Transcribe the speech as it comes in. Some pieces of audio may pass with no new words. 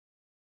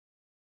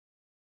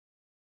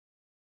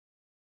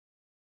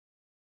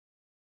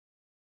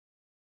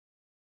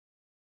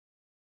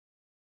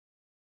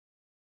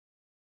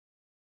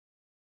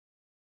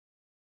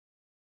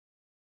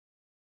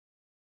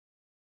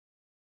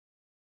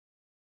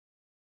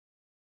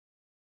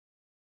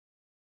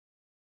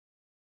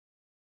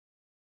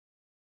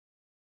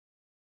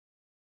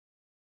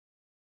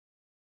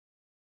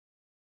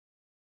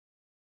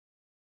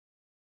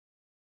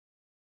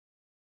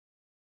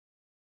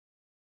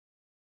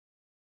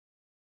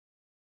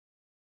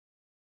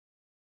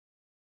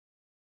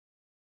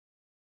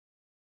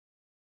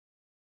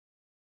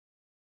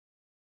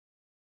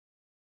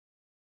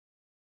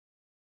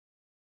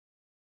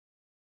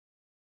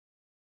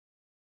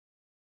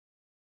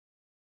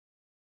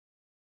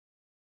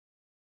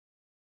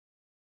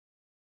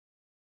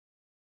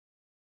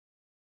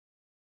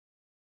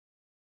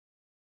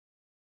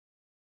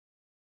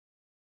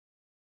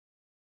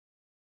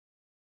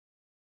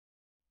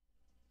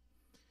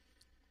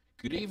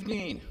Good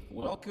evening.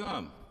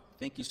 Welcome.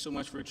 Thank you so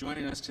much for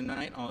joining us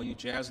tonight, all you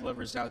jazz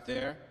lovers out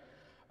there.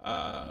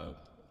 We're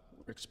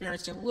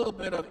experiencing a little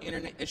bit of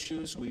internet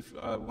issues. We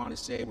want to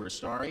say we're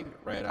sorry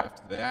right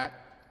after that,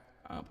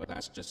 but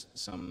that's just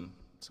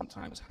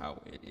sometimes how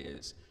it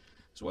is.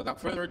 So without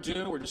further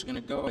ado, we're just going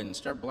to go and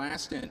start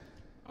blasting.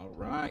 All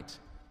right.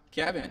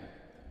 Kevin,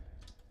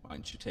 why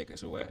don't you take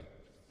us away?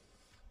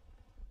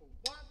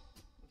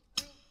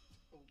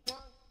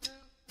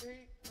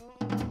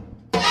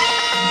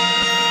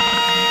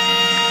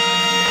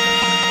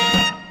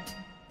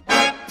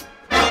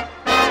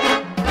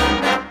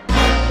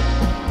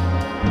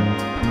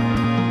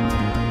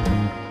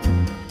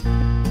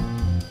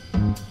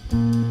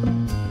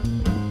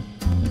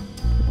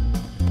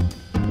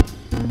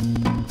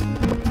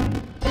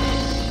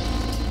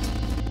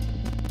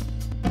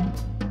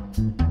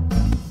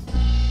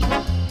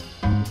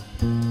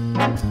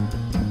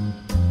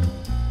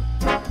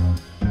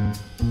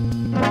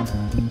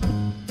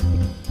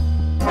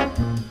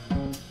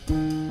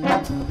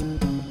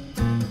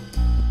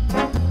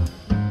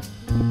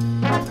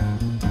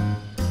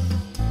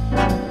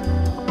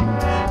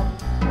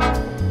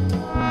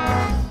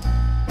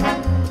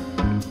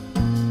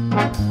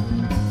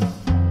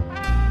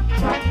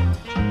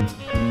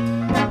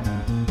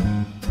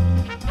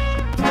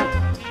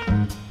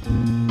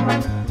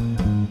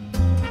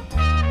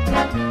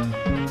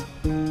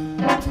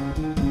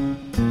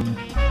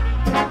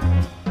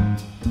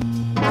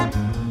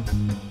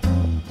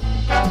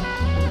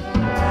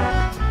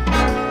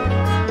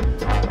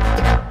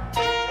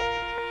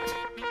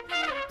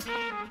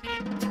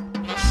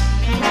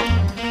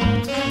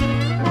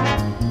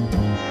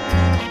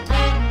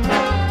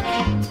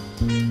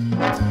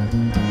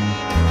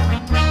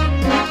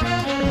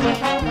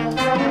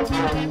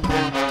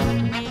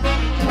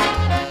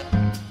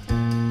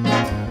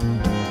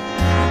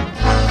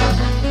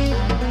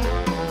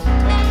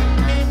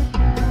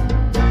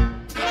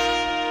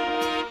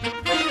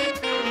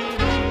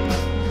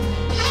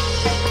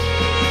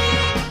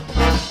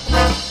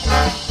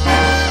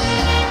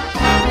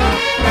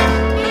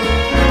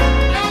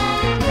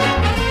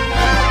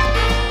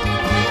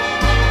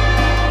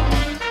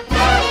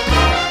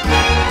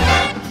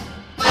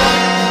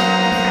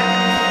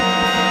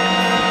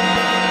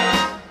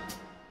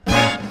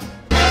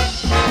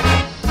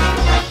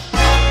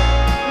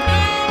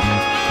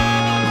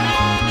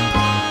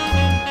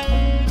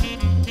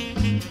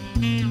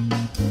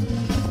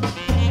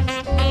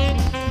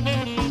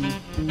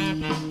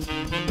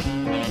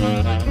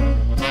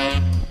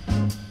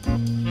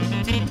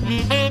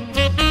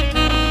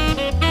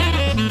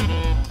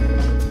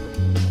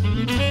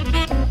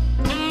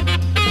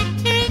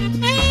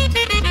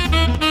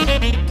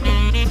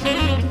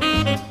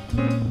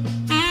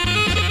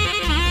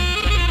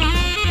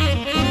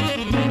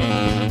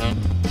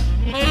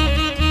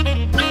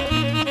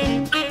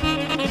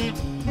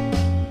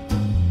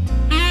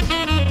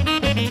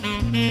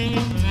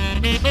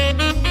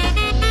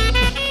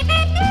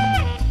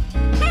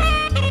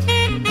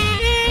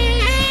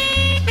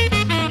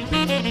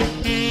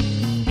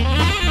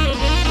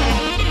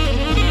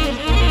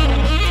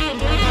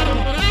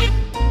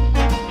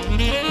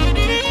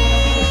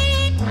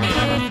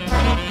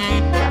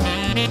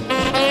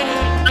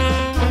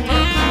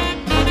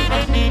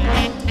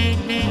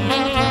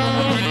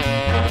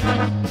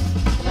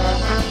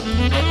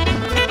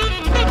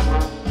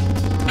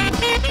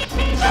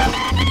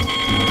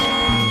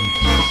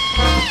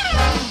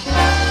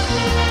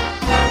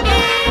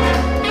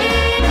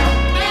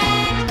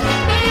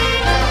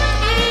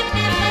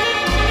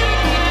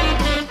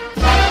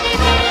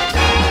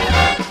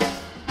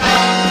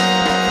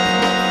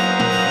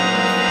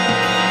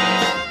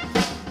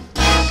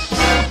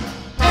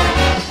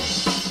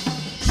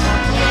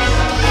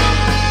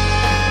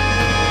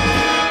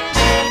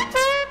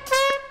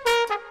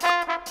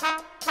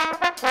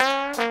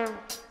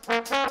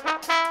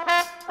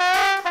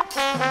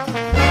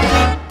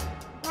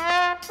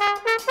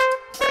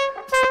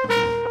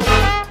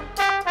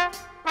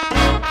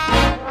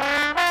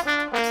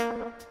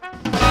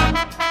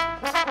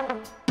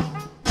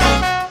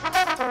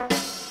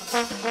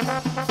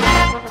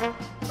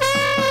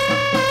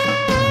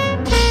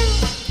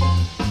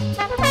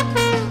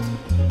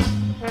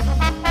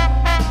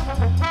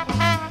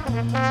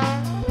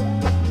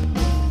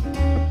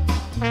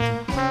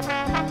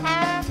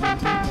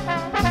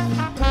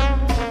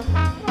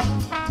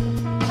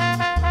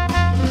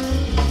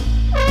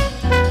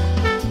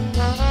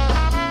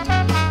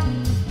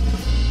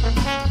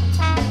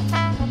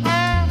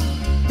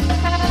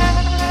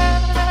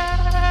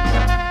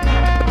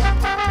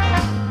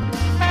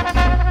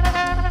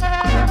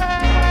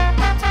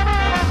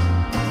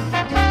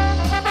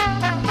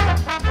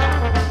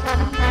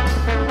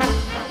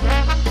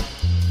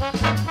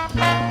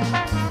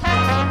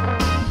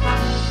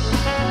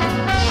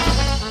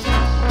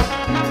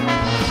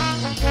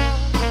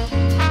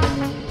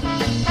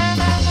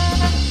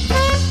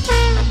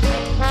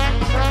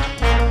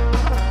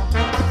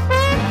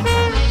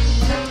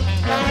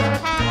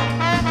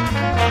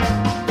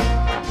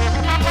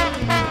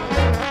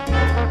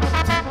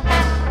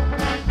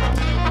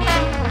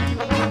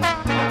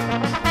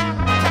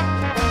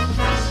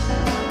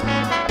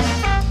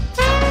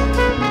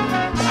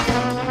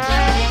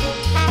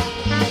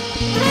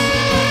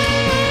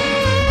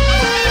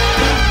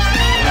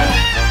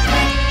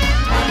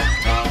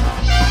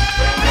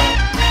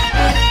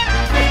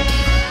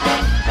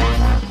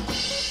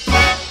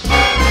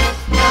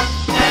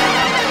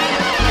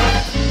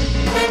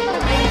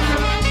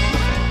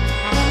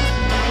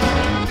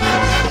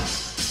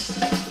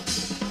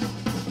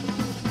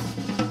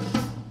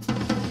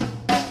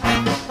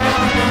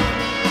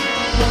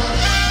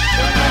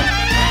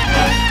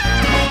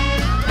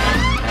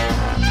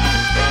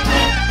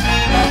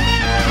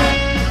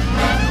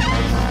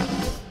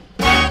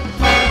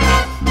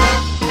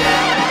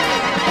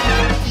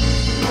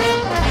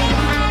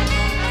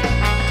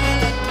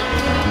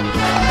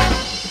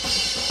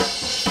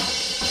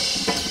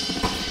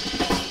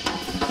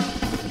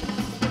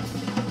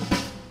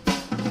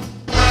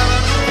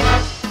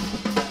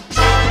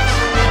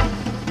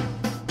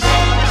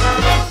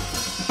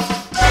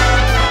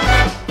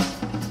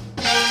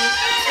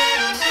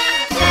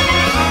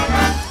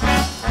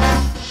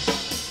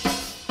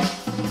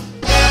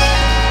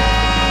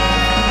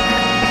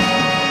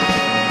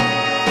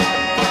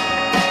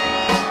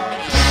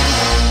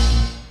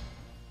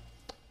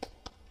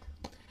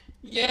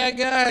 Yeah,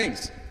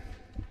 guys.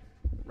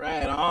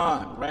 Right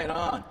on, right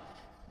on.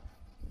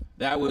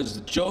 That was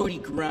the Jody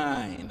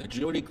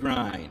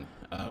Grind,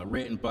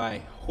 written by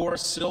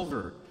Horace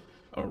Silver,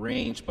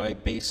 arranged by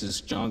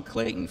bassist John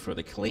Clayton for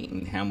the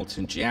Clayton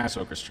Hamilton Jazz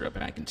Orchestra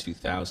back in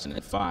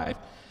 2005.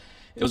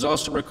 It was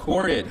also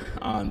recorded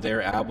on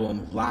their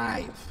album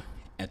Live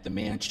at the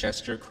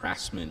Manchester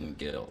Craftsman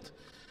Guild.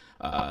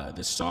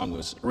 This song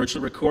was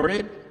originally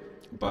recorded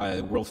by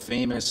the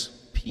world-famous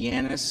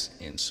pianist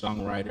and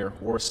songwriter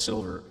Horace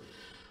Silver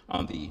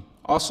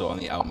also on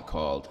the album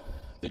called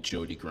The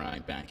Jody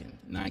Grind back in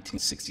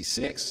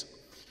 1966.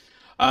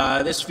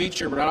 This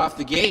featured right off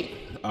the gate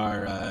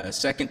our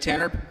second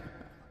tenor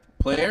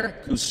player,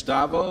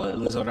 Gustavo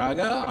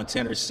Lizarraga, on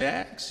tenor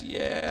sax,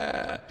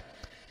 yeah.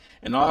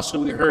 And also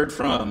we heard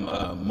from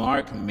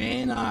Mark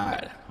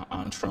Maynard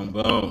on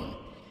trombone,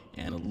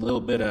 and a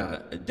little bit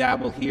of a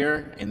dabble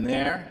here and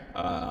there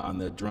on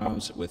the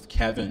drums with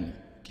Kevin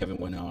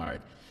Winard.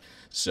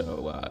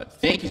 So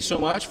thank you so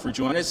much for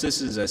joining us.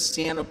 This is a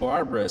Santa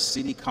Barbara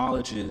City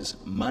College's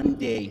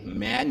Monday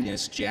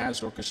Madness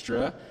Jazz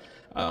Orchestra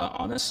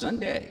on a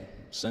Sunday.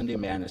 Sunday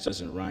Madness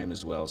doesn't rhyme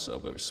as well, so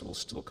we'll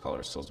still call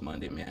ourselves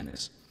Monday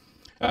Madness.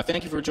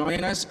 Thank you for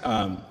joining us.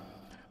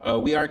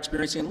 We are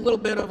experiencing a little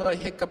bit of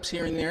hiccups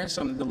here and there.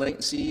 Some of the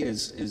latency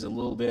is a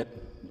little bit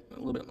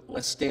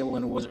less stable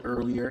than it was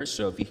earlier.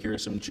 So if you hear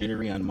some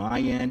jittery on my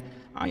end,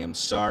 I am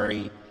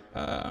sorry.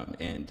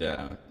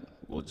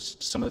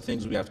 Some of the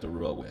things we have to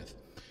roll with.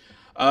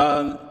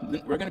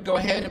 We're going to go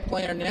ahead and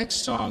play our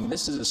next song.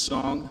 This is a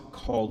song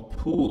called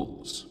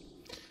Pools.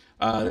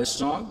 This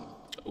song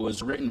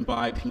was written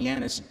by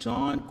pianist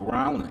Don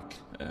Graulich,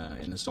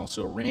 and it's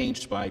also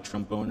arranged by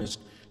trombonist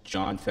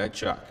John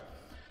Fedchuk.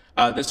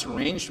 This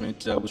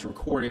arrangement was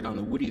recorded on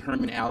the Woody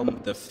Herman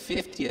album, The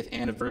 50th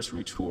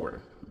Anniversary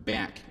Tour,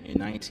 back in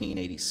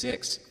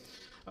 1986.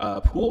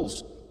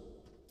 Pools.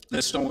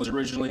 This song was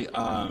originally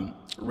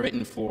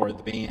written for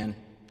the band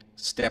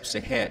Steps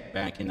Ahead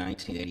back in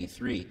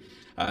 1983.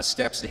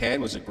 Steps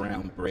Ahead was a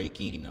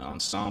groundbreaking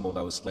ensemble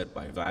that was led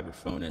by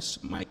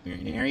vibraphonist Mike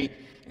Marineri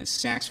and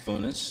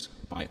saxophonist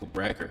Michael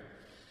Brecker.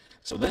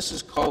 So this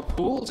is called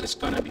Pools. It's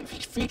going to be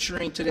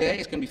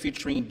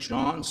featuring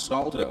John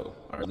Saldo,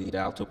 our lead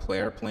alto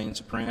player playing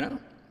soprano.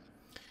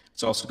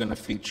 It's also going to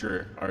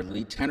feature our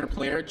lead tenor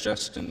player,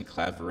 Justin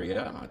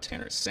Claveria, on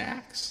tenor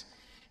sax,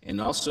 and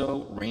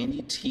also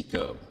Randy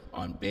Tico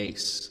on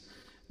bass.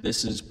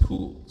 This is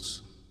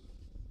Pools.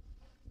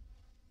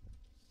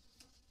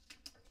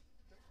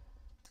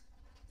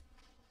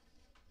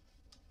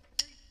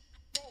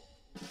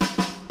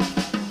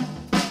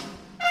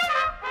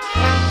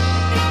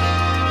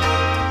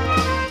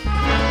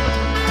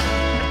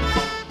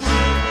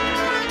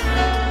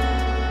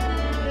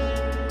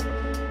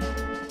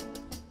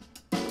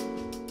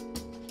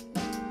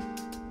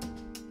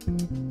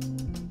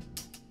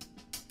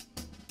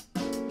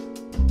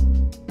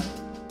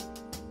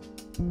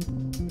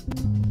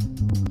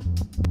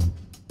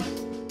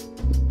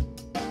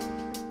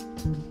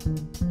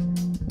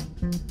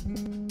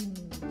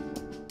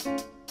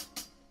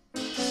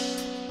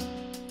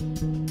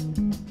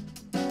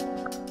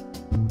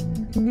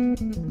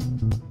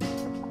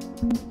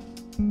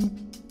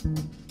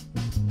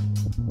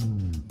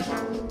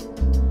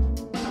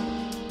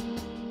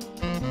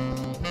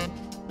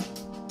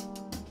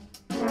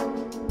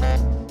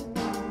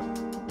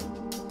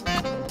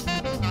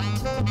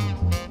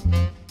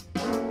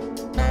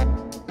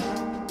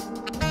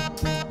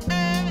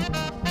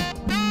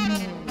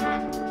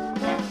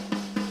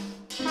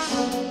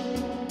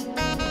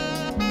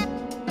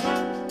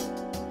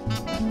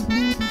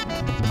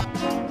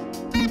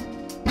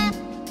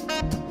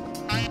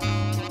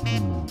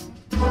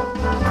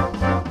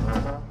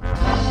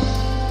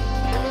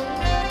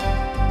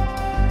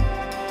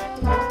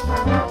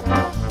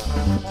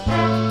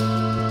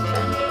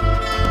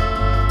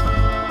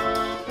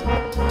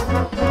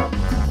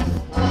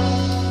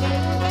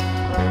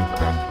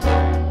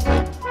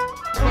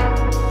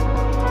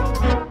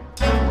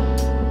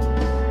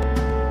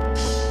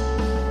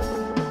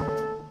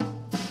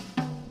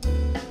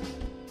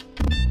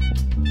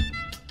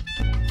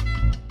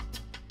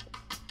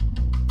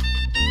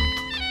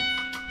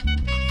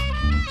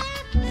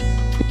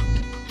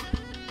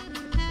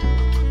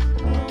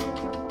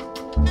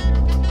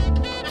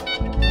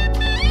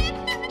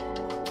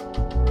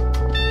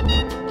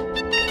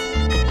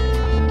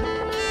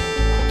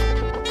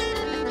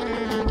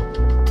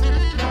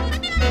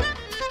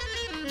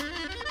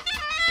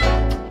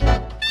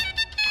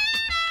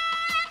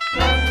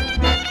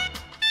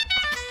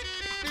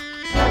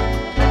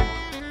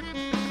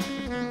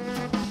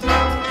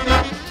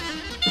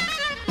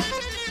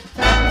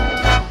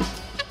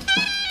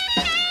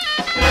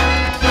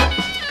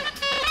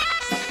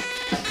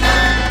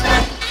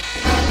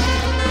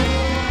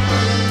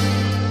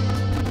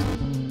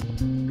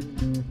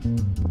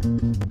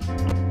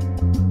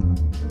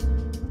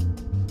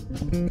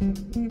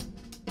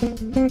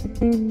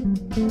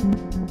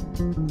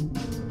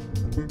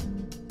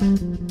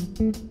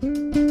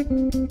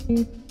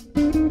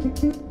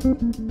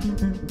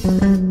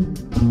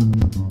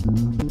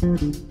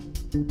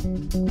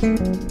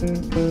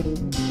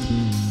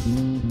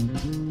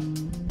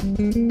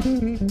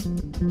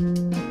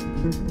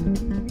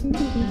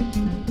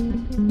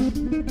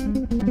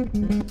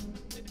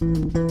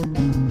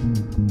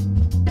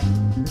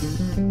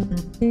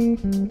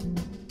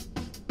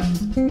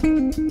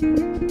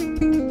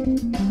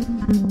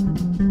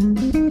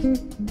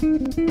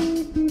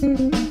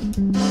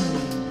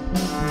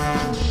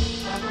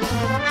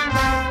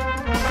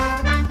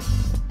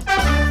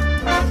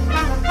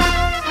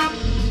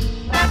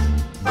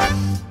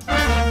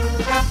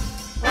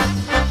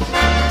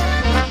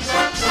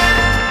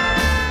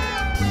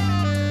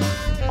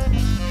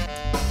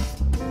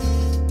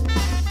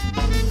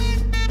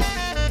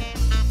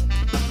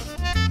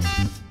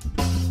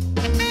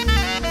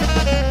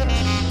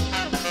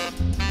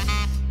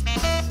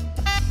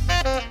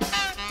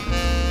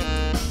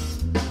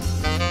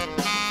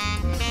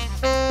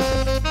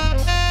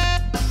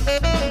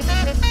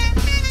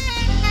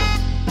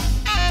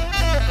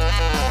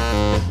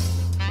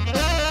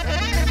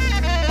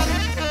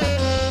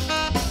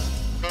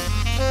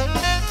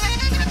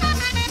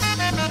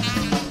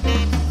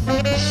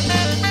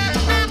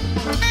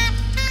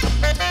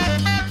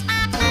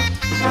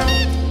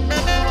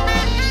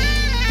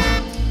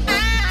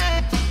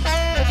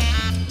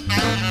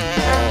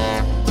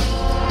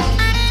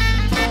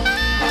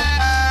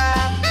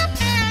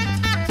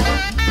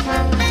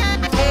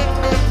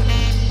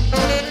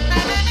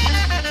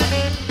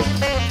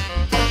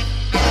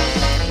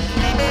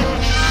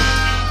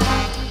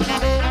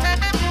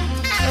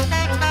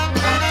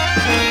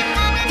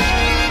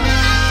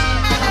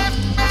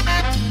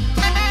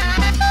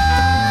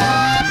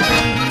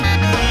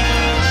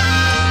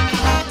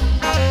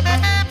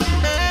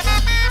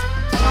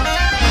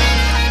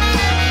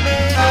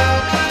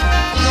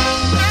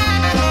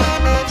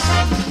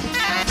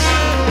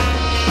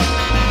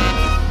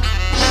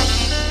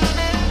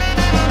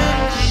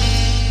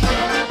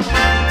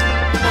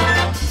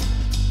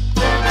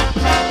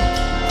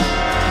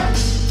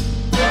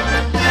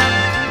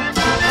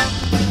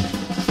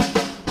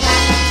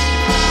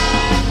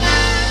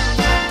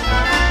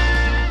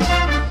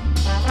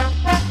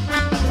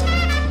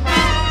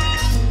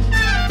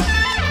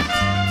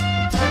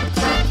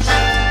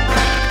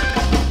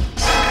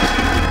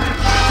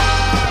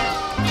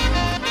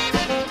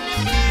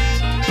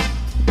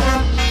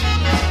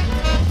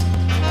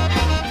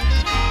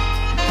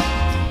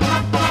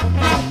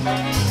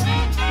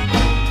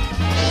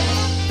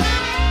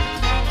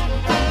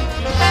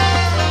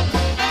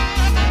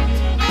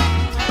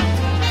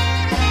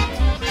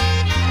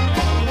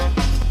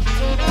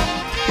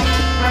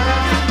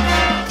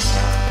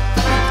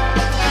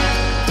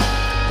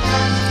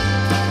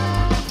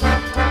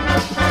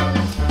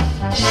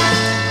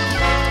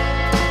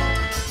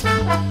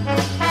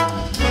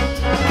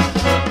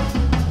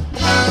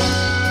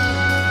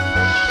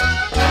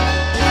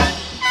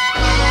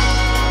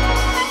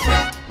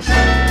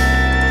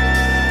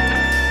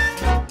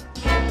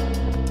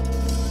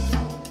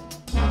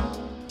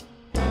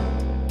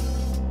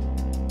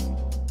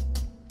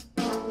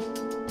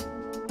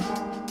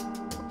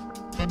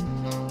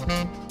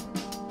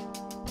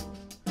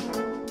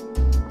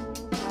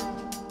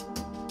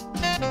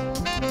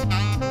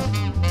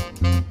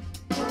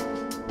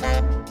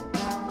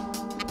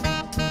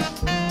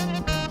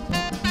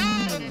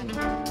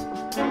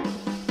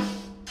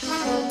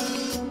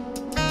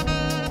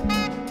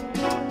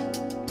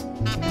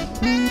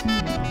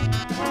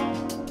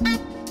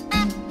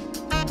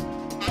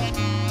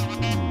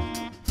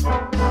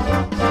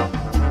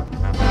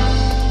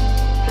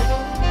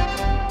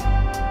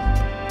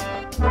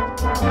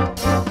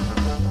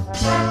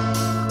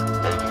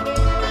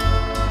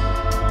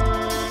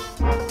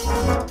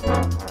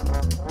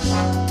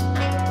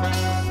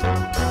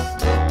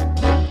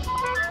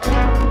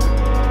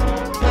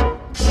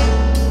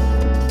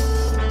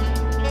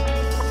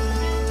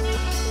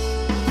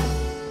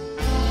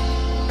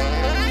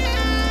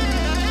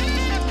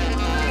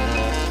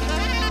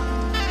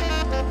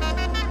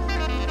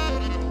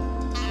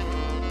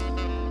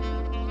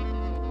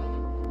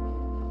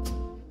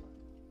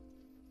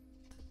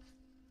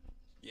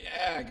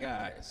 Yeah,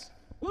 guys.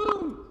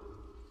 Woo!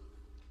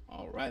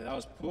 All right, that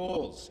was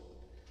Pools.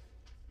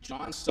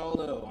 John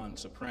Solo on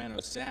soprano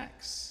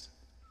sax.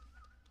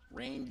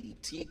 Randy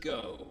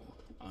Tico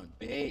on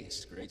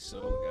bass. Great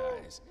solo,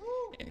 guys.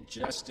 And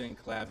Justin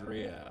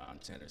Claveria on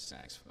tenor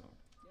saxophone.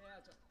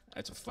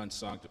 That's a fun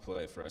song to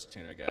play for us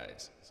tenor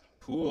guys.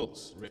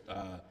 Pools.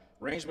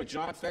 Arranged by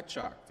John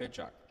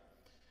Fedchuk.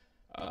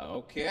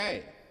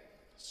 Okay,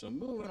 so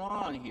moving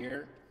on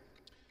here.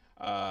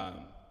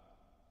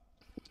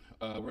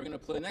 We're going to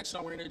play, the next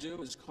song we're going to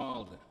do is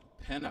called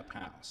Pen Up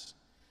House.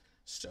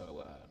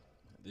 So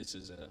this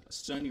is a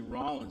Sonny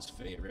Rollins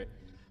favorite.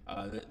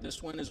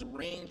 This one is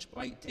arranged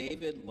by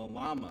David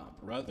Lalama,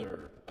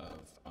 brother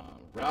of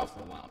Ralph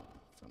Lalama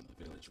from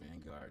the Village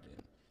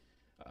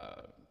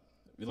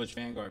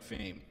Vanguard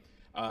fame.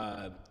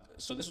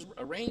 So this was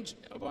arranged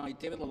by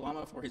David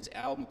LaLama for his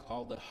album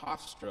called the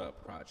Hofstra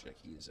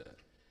Project.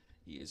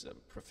 He is a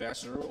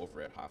professor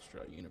over at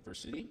Hofstra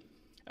University.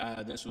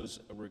 This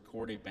was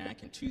recorded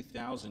back in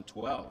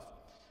 2012.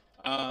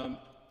 A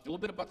little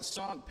bit about the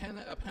song. Pen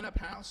Up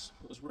House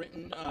was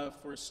written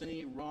for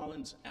Sonny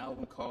Rollins'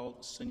 album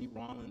called Sonny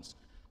Rollins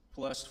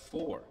Plus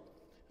 4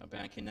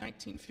 back in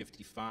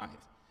 1955.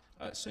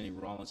 Sonny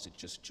Rollins had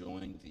just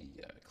joined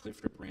the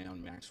Clifford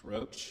Brown Max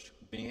Roach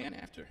band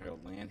after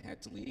Harold Land had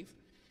to leave.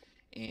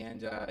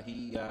 And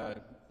he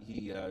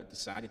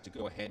decided to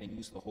go ahead and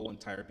use the whole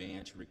entire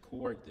band to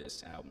record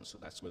this album. So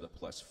that's where the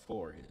plus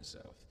 4 is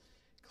of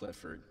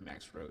Clifford,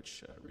 Max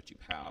Roach, Richie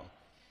Powell.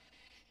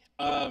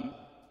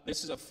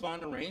 This is a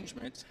fun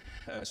arrangement.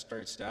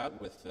 Starts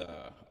out with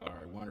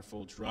our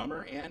wonderful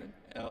drummer and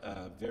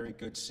a very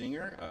good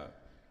singer,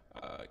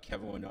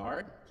 Kevin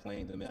Winard,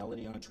 playing the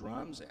melody on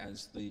drums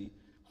as the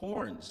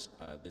horns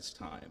this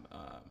time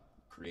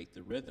create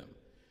the rhythm.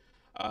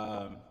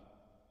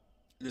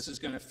 This is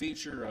going to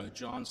feature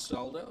John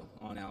Soldo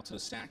on alto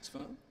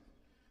saxophone,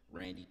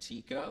 Randy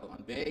Tico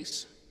on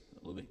bass. A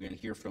little bit you're going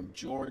to hear from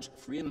George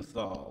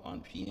Friedenthal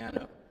on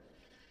piano.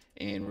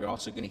 And we're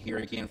also going to hear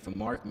again from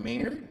Mark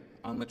Maynard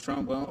on the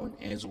trombone,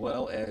 as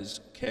well as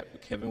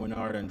Kevin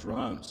Winard on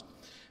drums.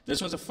 This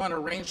was a fun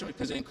arrangement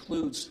because it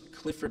includes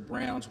Clifford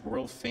Brown's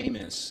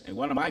world-famous, and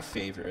one of my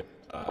favorite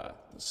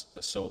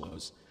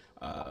solos,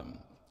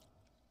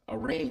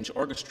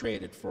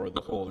 orchestrated for the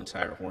whole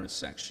entire horn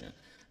section.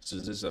 So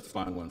this is a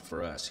fun one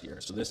for us here.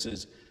 So this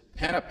is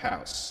Pen Up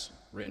House,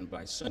 written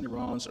by Sonny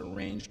Rollins,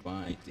 arranged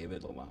by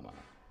David LaLama.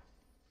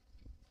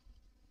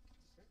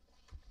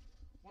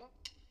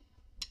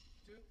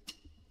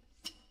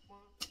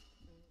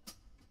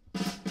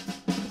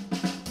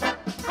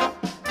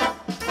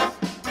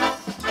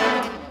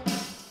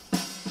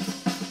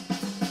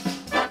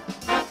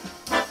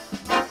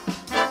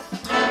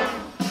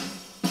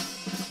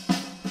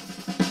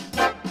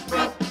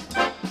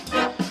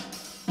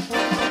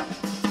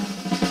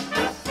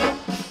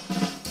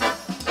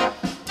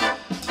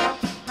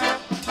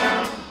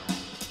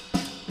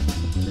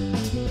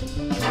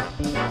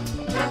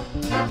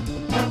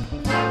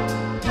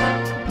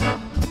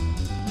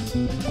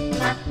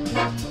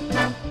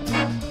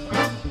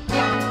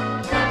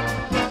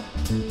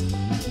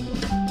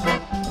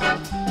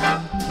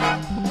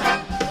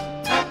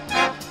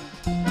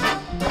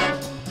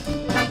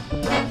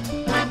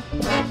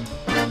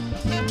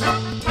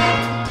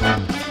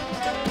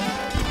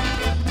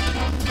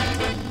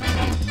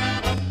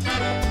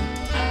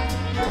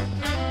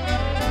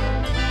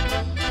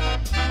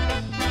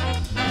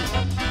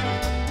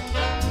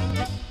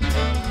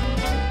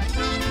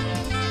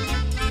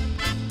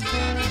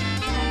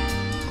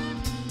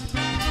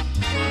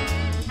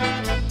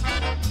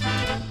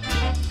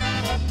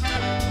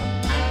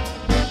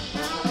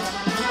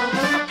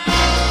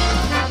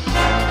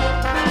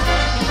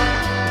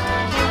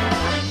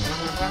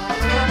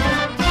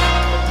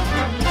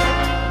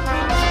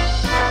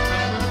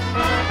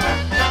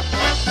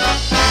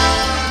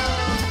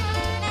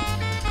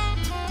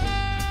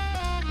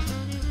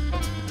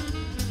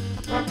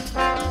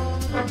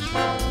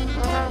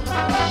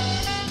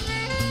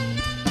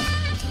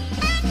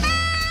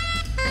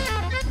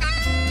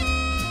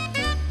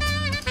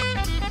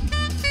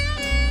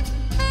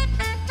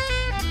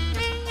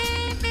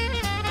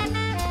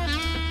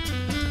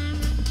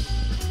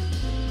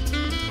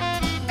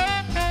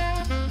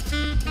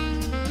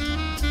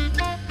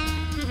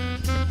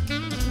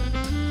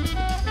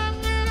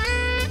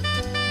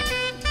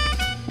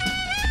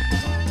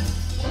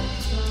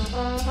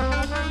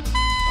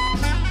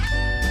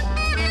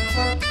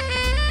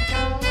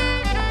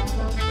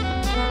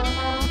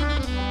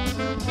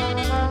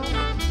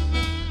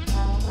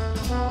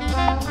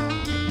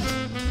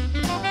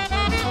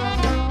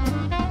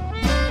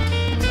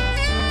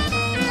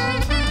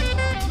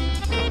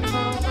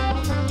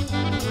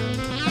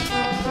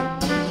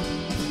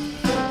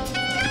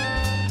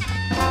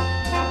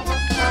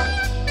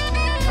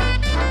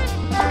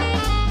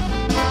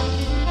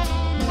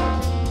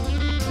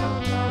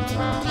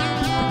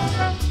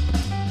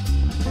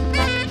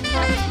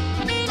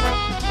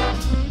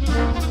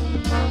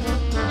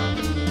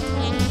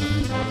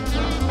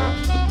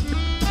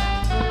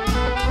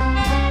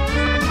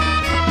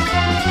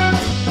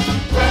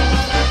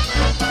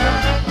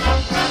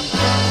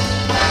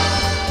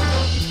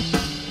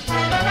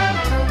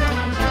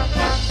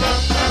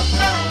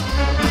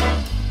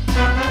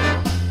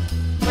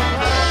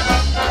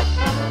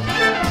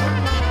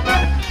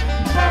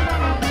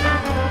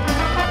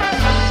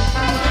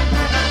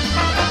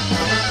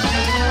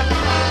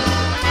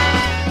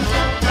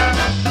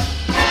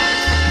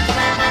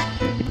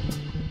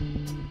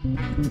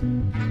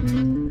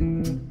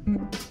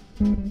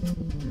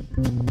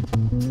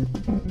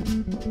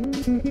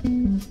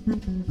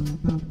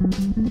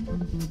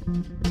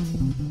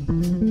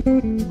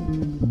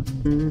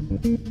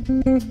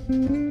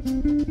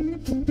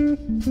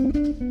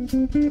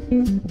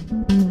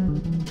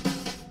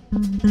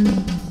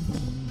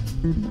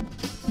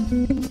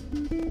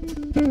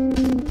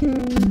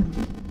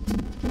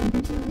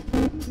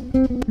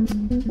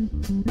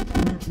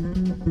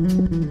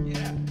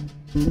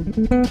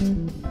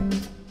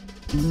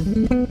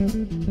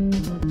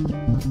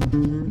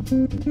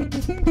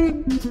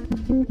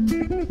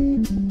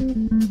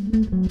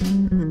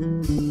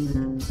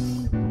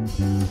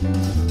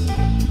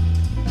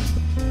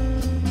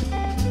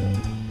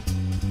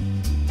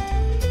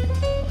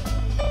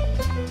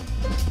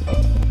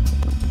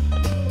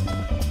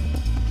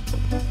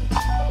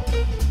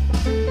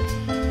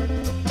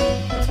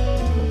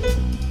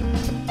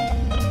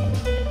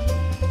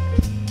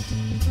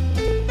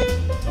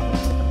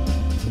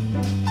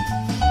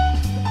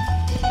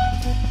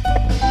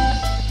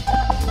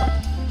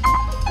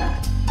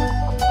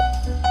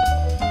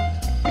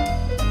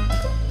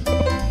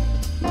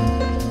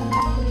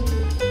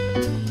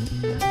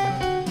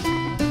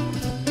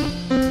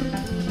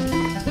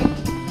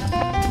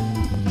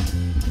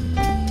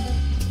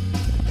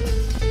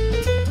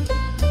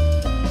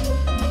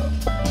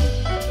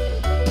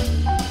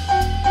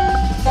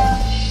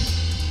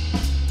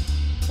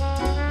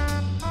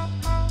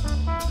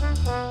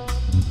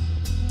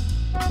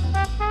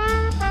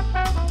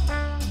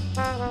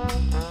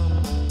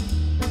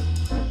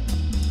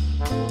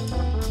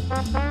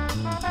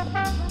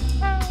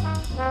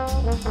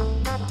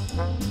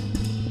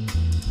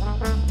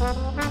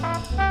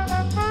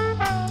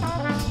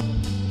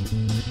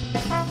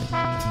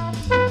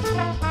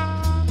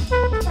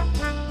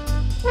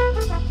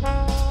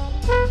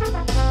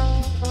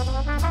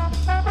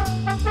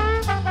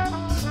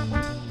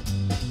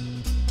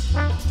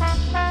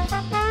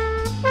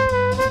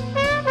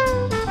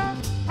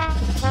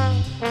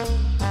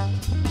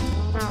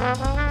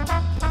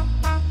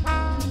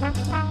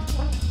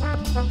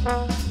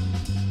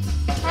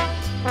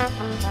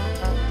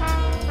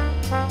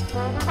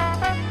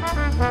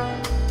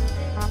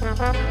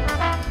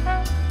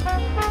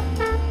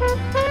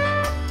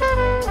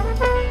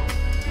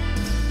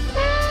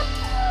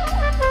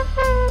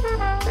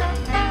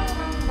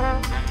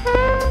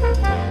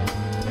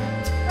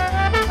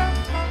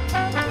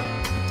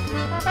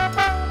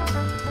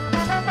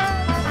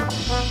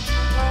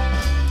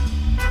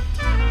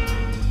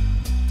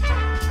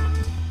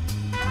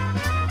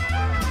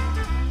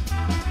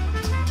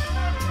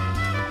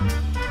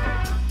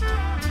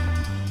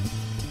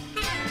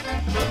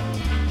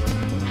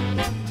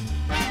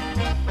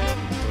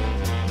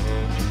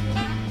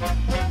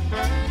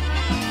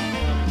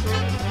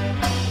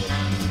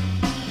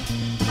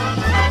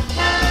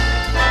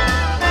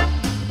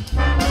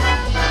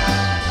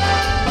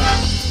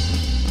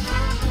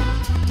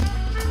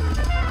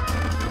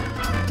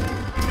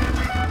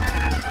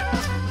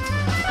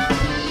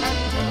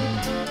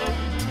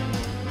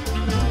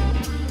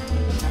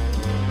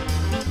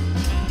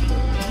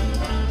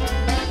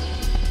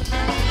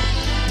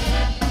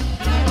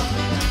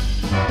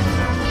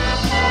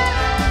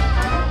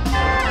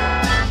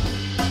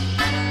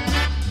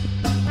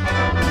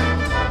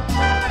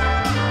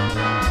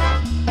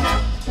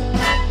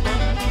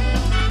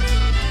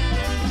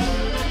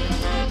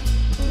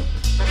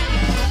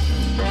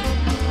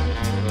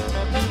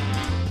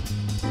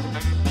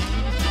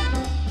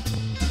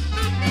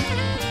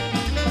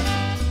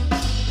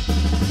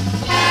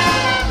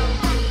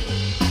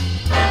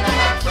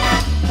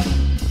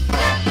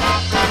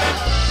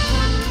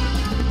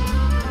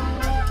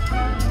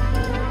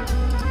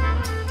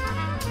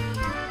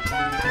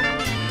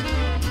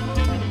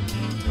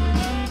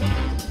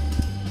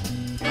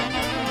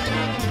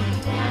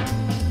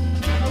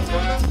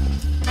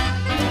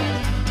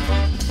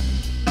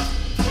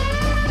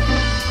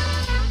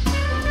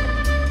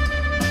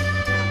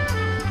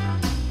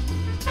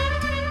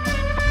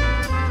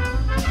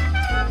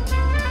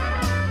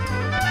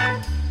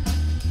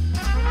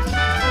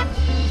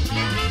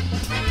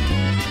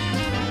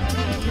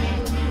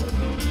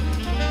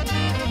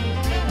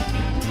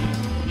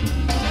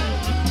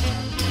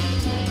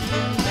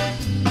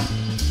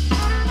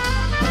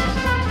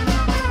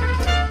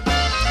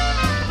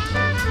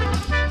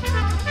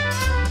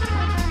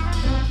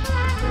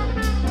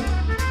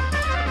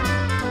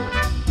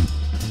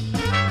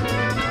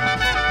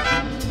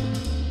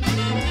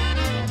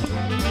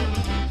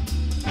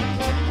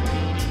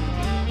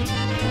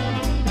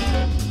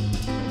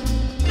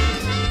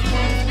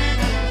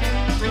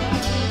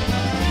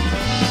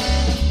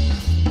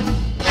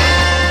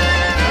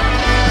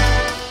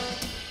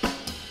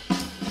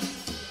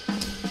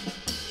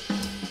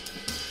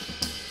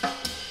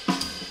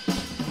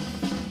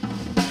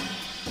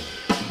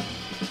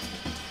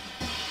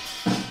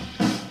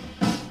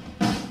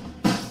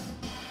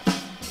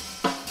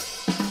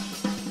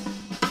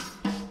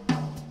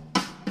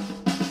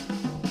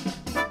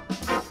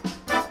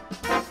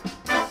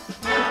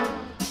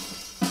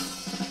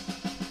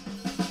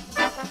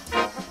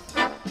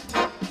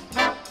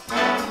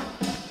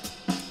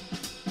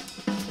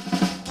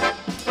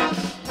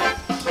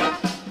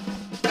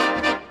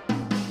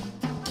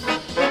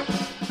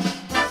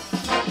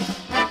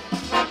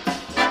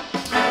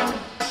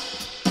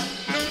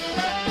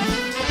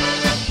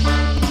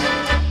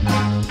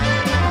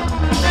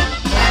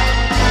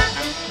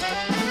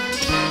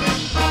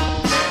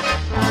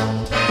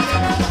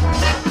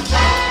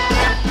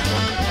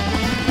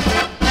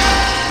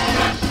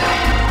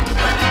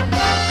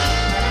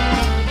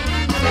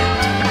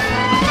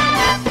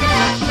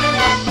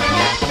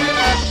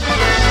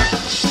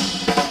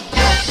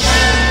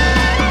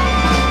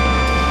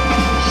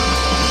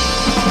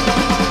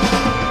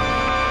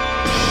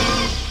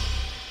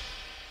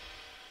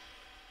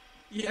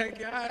 Yeah,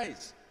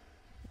 guys.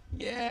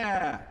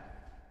 Yeah.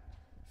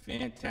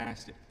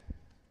 Fantastic.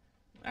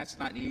 That's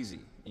not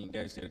easy. You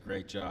guys did a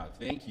great job.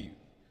 Thank you.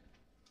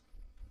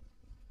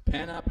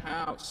 Pen Up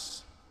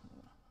House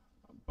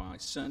by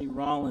Sonny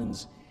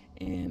Rollins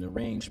and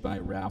arranged by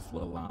Ralph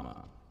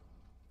LaLama.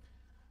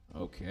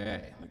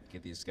 Okay, let's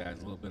give these guys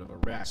a little bit of a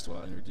rest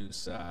while I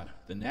introduce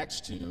the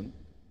next tune.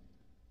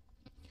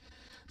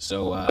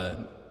 So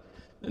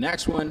the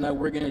next one that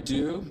we're going to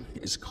do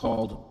is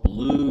called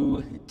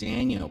Blue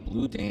Daniel.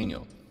 Blue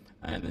Daniel.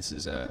 And this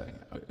is a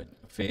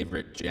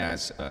favorite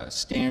jazz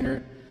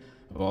standard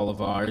of all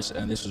of ours.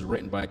 And this was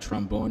written by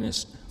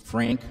trombonist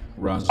Frank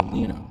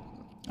Rosolino.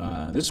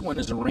 This one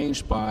is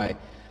arranged by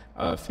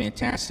a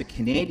fantastic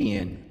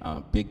Canadian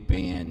big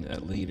band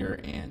leader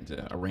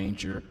and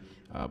arranger,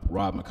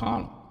 Rob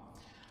McConnell.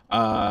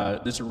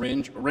 This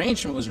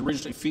arrangement was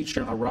originally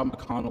featured on Rob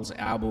McConnell's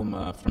album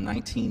from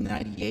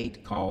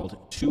 1998 called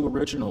Two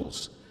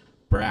Originals,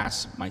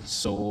 Brass, My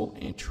Soul,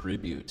 and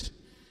Tribute.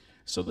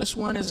 So this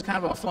one is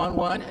kind of a fun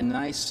one, a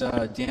nice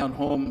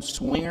down-home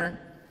swinger.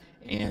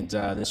 And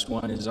this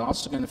one is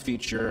also going to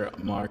feature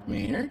Mark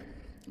Maynard.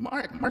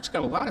 Mark's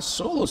got a lot of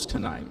solos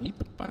tonight. He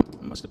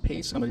must have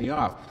paid somebody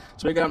off.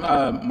 So we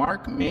got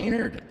Mark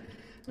Maynard.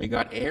 We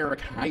got Eric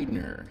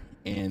Heidner.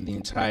 And the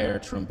entire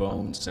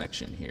trombone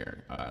section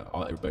here.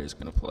 Everybody's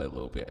going to play a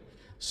little bit.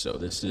 So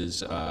this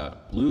is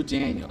Blue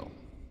Daniel.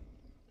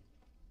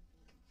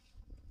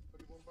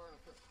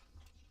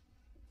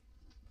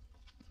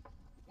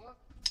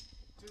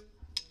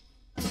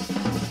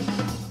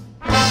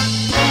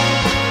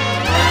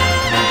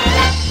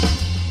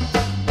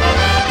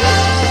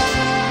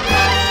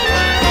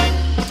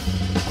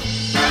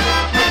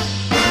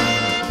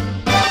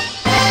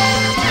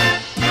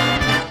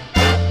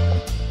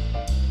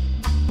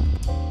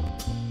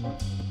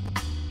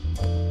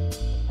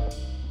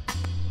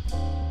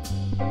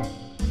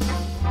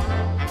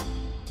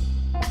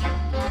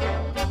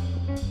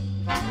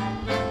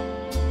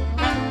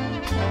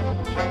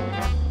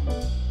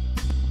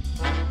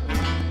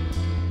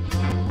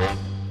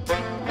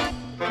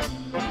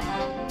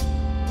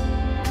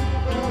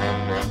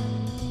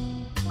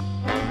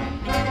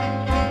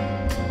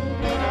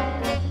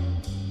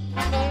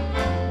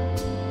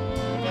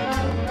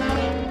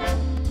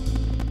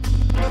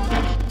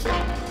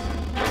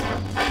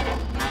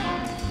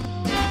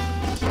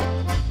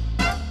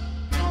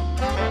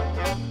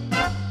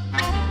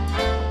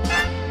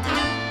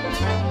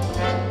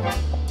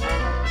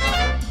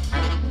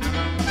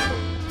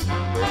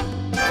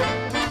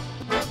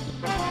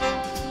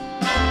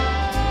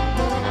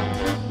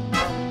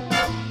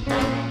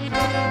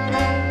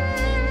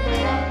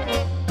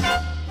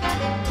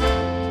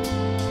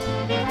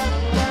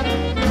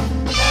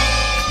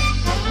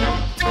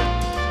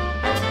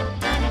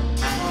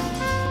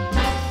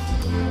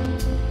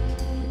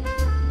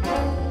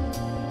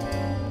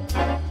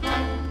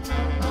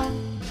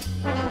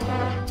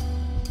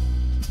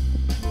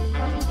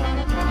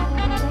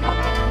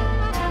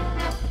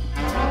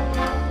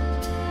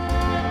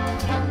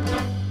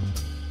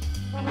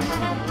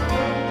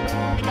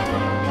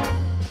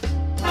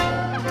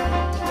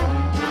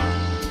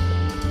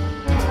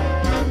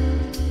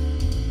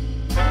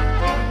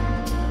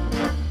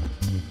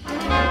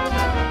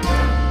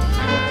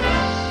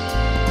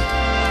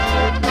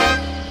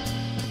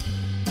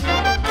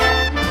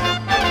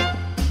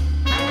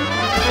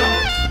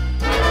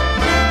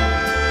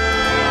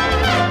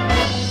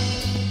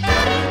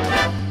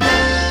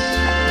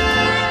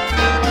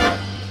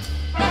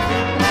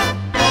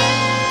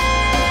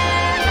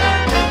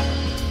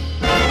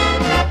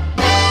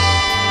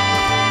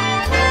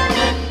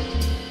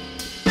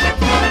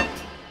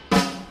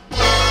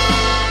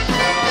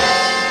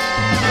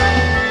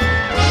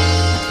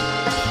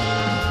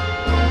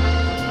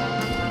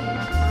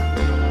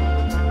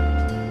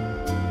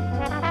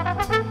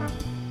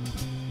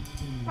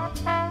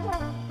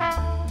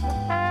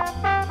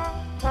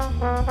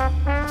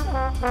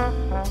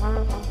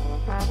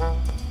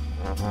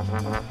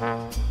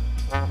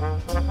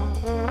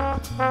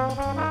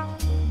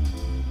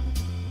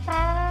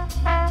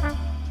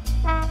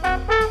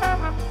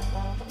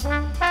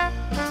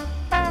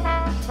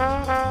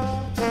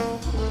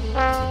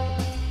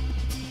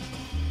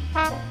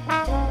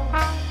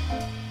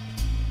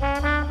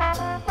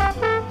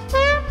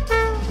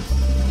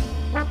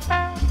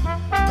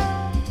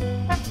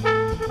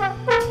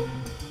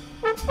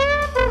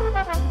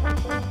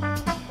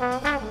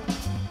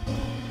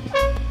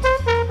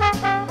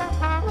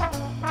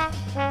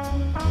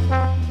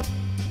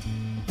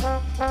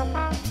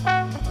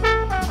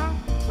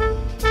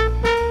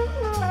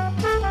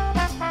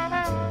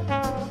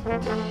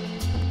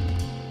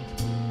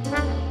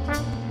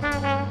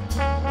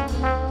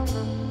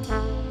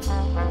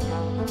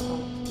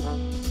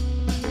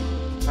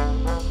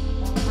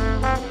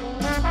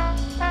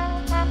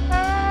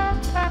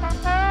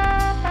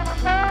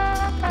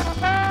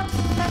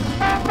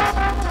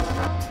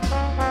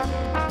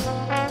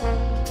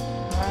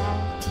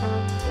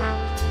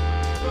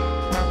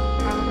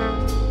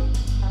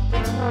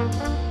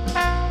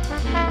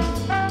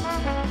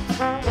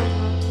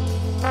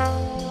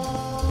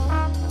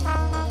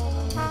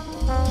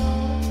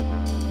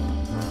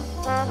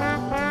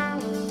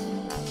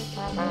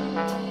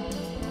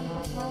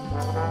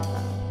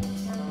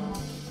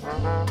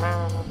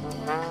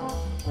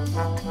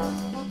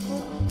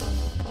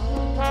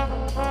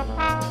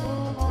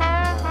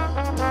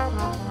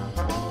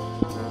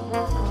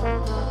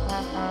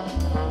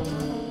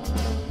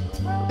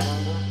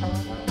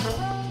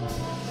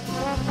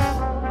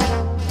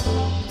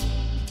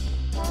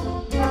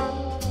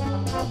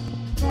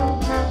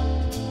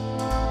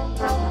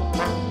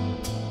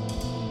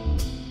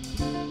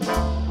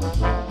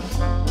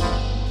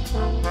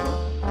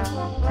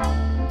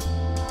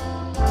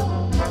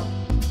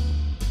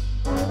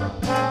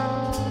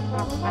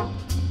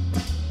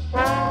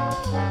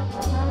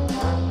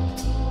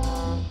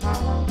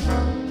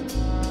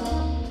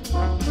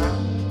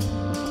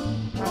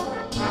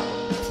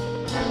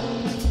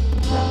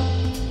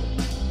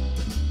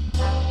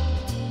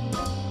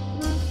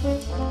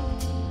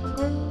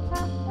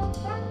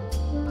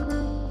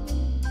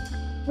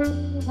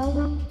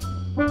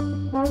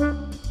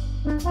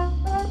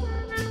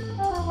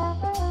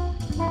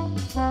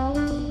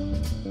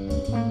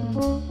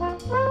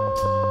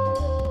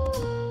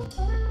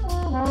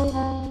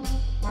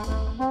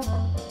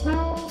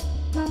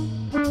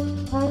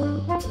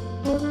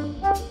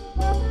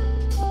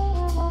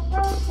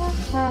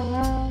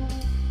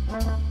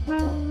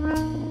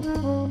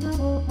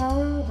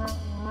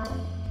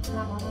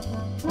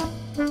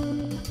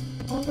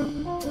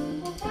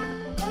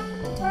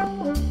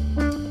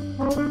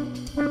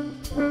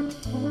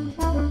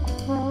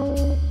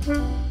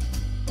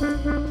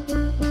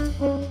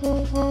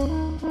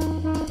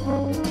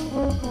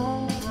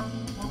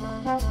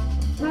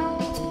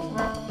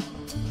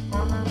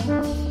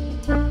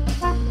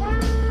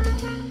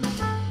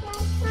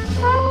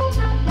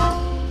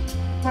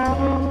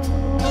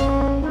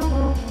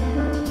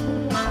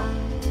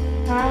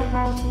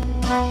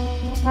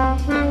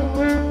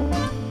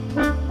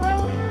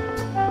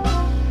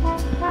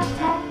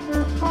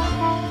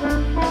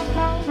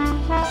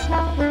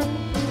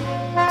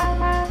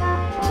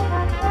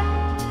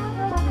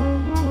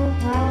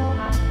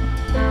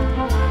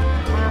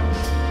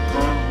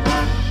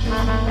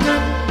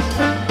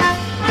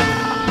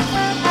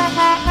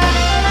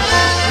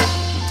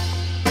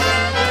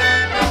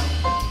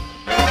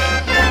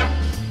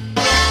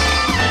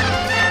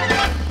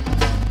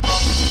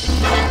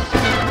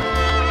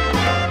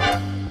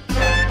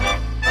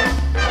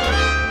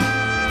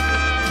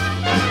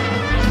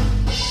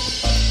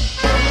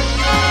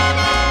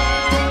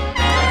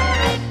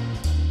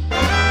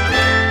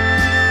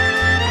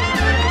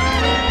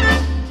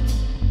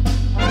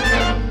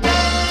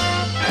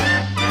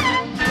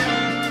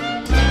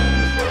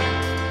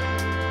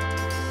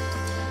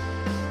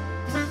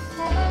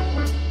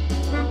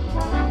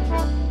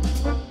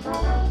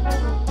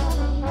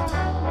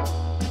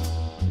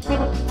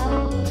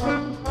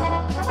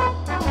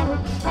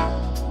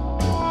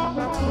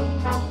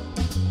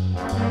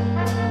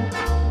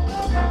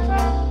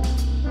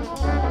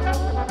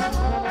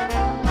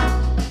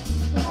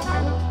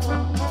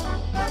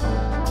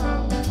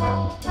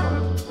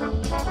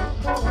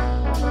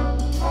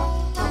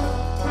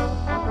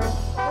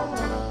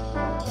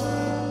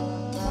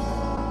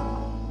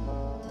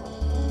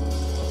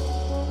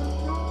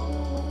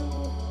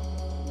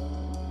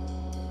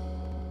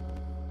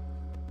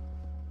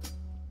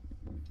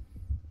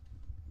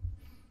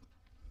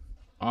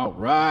 All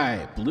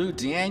right, Blue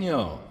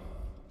Daniel,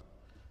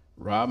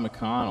 Rob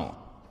McConnell,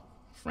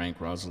 Frank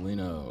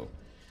Rosalino.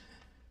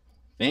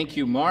 Thank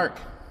you, Mark.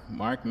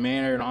 Mark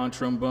Maynard on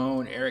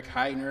trombone, Eric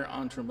Heidner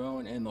on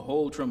trombone, and the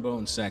whole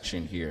trombone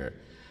section here.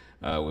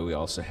 Where we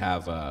also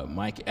have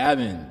Mike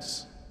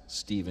Evans,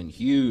 Stephen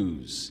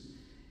Hughes,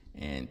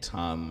 and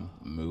Tom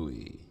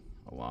Mooey,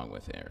 along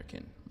with Eric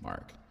and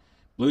Mark.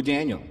 Blue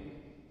Daniel.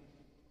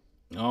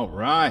 All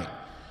right.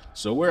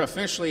 So we're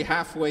officially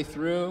halfway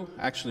through,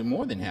 actually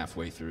more than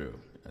halfway through.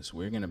 So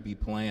we're going to be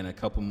playing a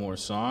couple more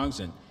songs,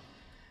 and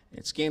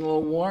it's getting a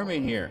little warm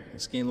in here.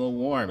 It's getting a little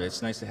warm.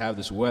 It's nice to have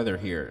this weather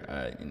here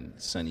in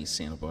sunny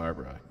Santa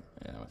Barbara.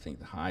 I think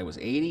the high was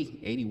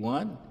 80,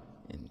 81,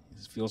 and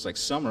it feels like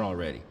summer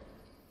already.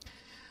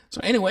 So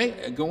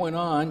anyway, going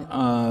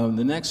on,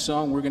 the next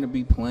song we're going to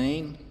be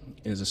playing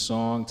is a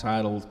song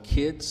titled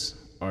Kids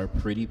Are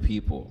Pretty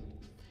People.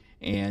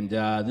 And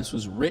this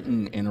was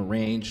written and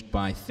arranged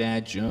by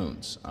Thad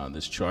Jones.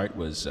 This chart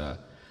was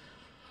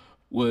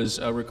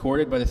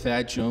recorded by the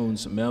Thad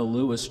Jones Mel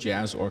Lewis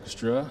Jazz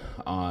Orchestra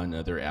on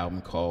their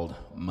album called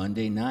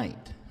Monday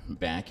Night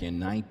back in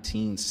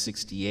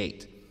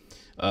 1968.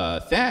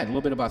 Thad, a little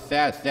bit about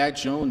Thad. Thad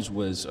Jones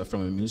was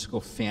from a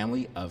musical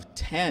family of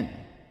 10.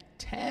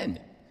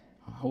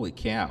 Holy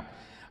cow.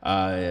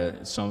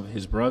 Some of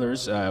his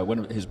brothers, one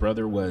of his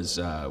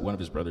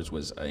brothers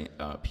was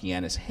a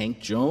pianist, Hank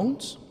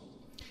Jones.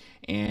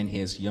 And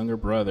his younger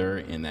brother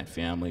in that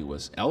family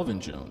was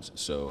Elvin Jones.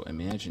 So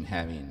imagine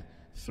having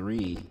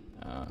three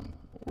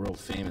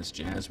world-famous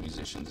jazz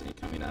musicians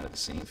coming out of the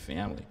same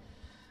family.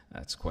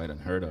 That's quite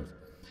unheard of.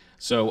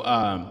 So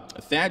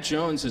Thad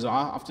Jones has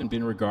often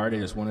been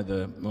regarded as one of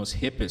the most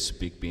hippest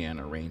big band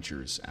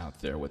arrangers out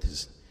there, with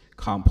his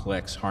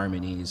complex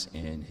harmonies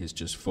and his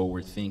just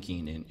forward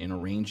thinking and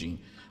arranging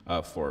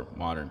for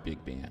modern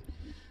big band.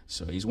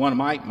 So he's one of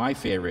my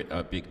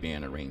favorite big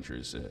band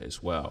arrangers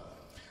as well.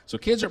 So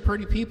Kids Are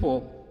Pretty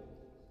People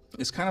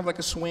is kind of like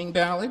a swing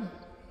ballad.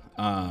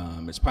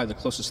 It's probably the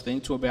closest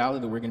thing to a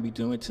ballad that we're going to be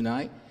doing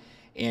tonight.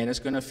 And it's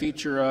going to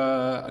feature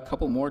a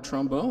couple more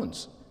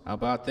trombones. How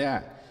about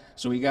that?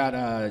 So we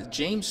got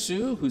James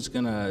Sue, who's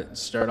going to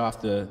start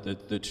off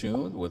the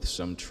tune with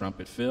some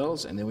trumpet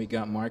fills. And then we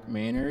got Mark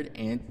Maynard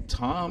and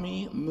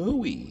Tommy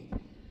Mooey.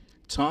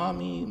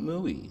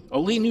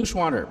 Oh, Lee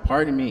Neuschwander,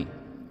 pardon me.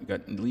 We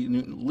got Lee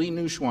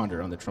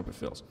Neuschwander on the trumpet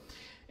fills.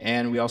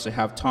 And we also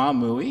have Tom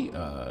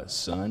Mooey,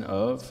 son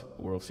of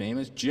world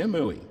famous Jim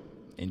Mooey.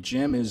 And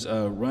Jim is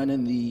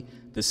running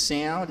the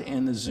sound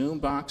and the Zoom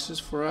boxes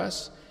for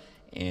us.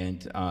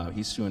 And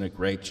he's doing a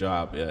great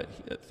job.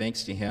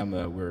 Thanks to him,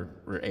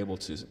 we're able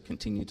to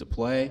continue to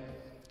play,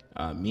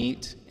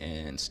 meet,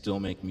 and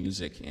still make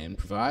music and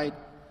provide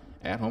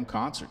at-home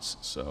concerts.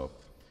 So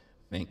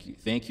thank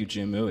you,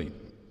 Jim Mooey.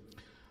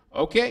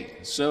 Okay,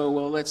 so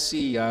let's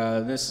see.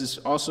 This is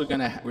also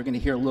we're gonna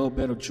hear a little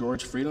bit of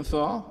George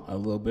Friedenthal, a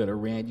little bit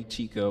of Randy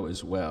Tico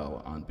as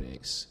well on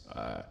bass.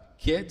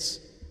 Kids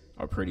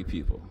Are Pretty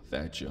People,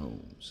 Thad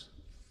Jones.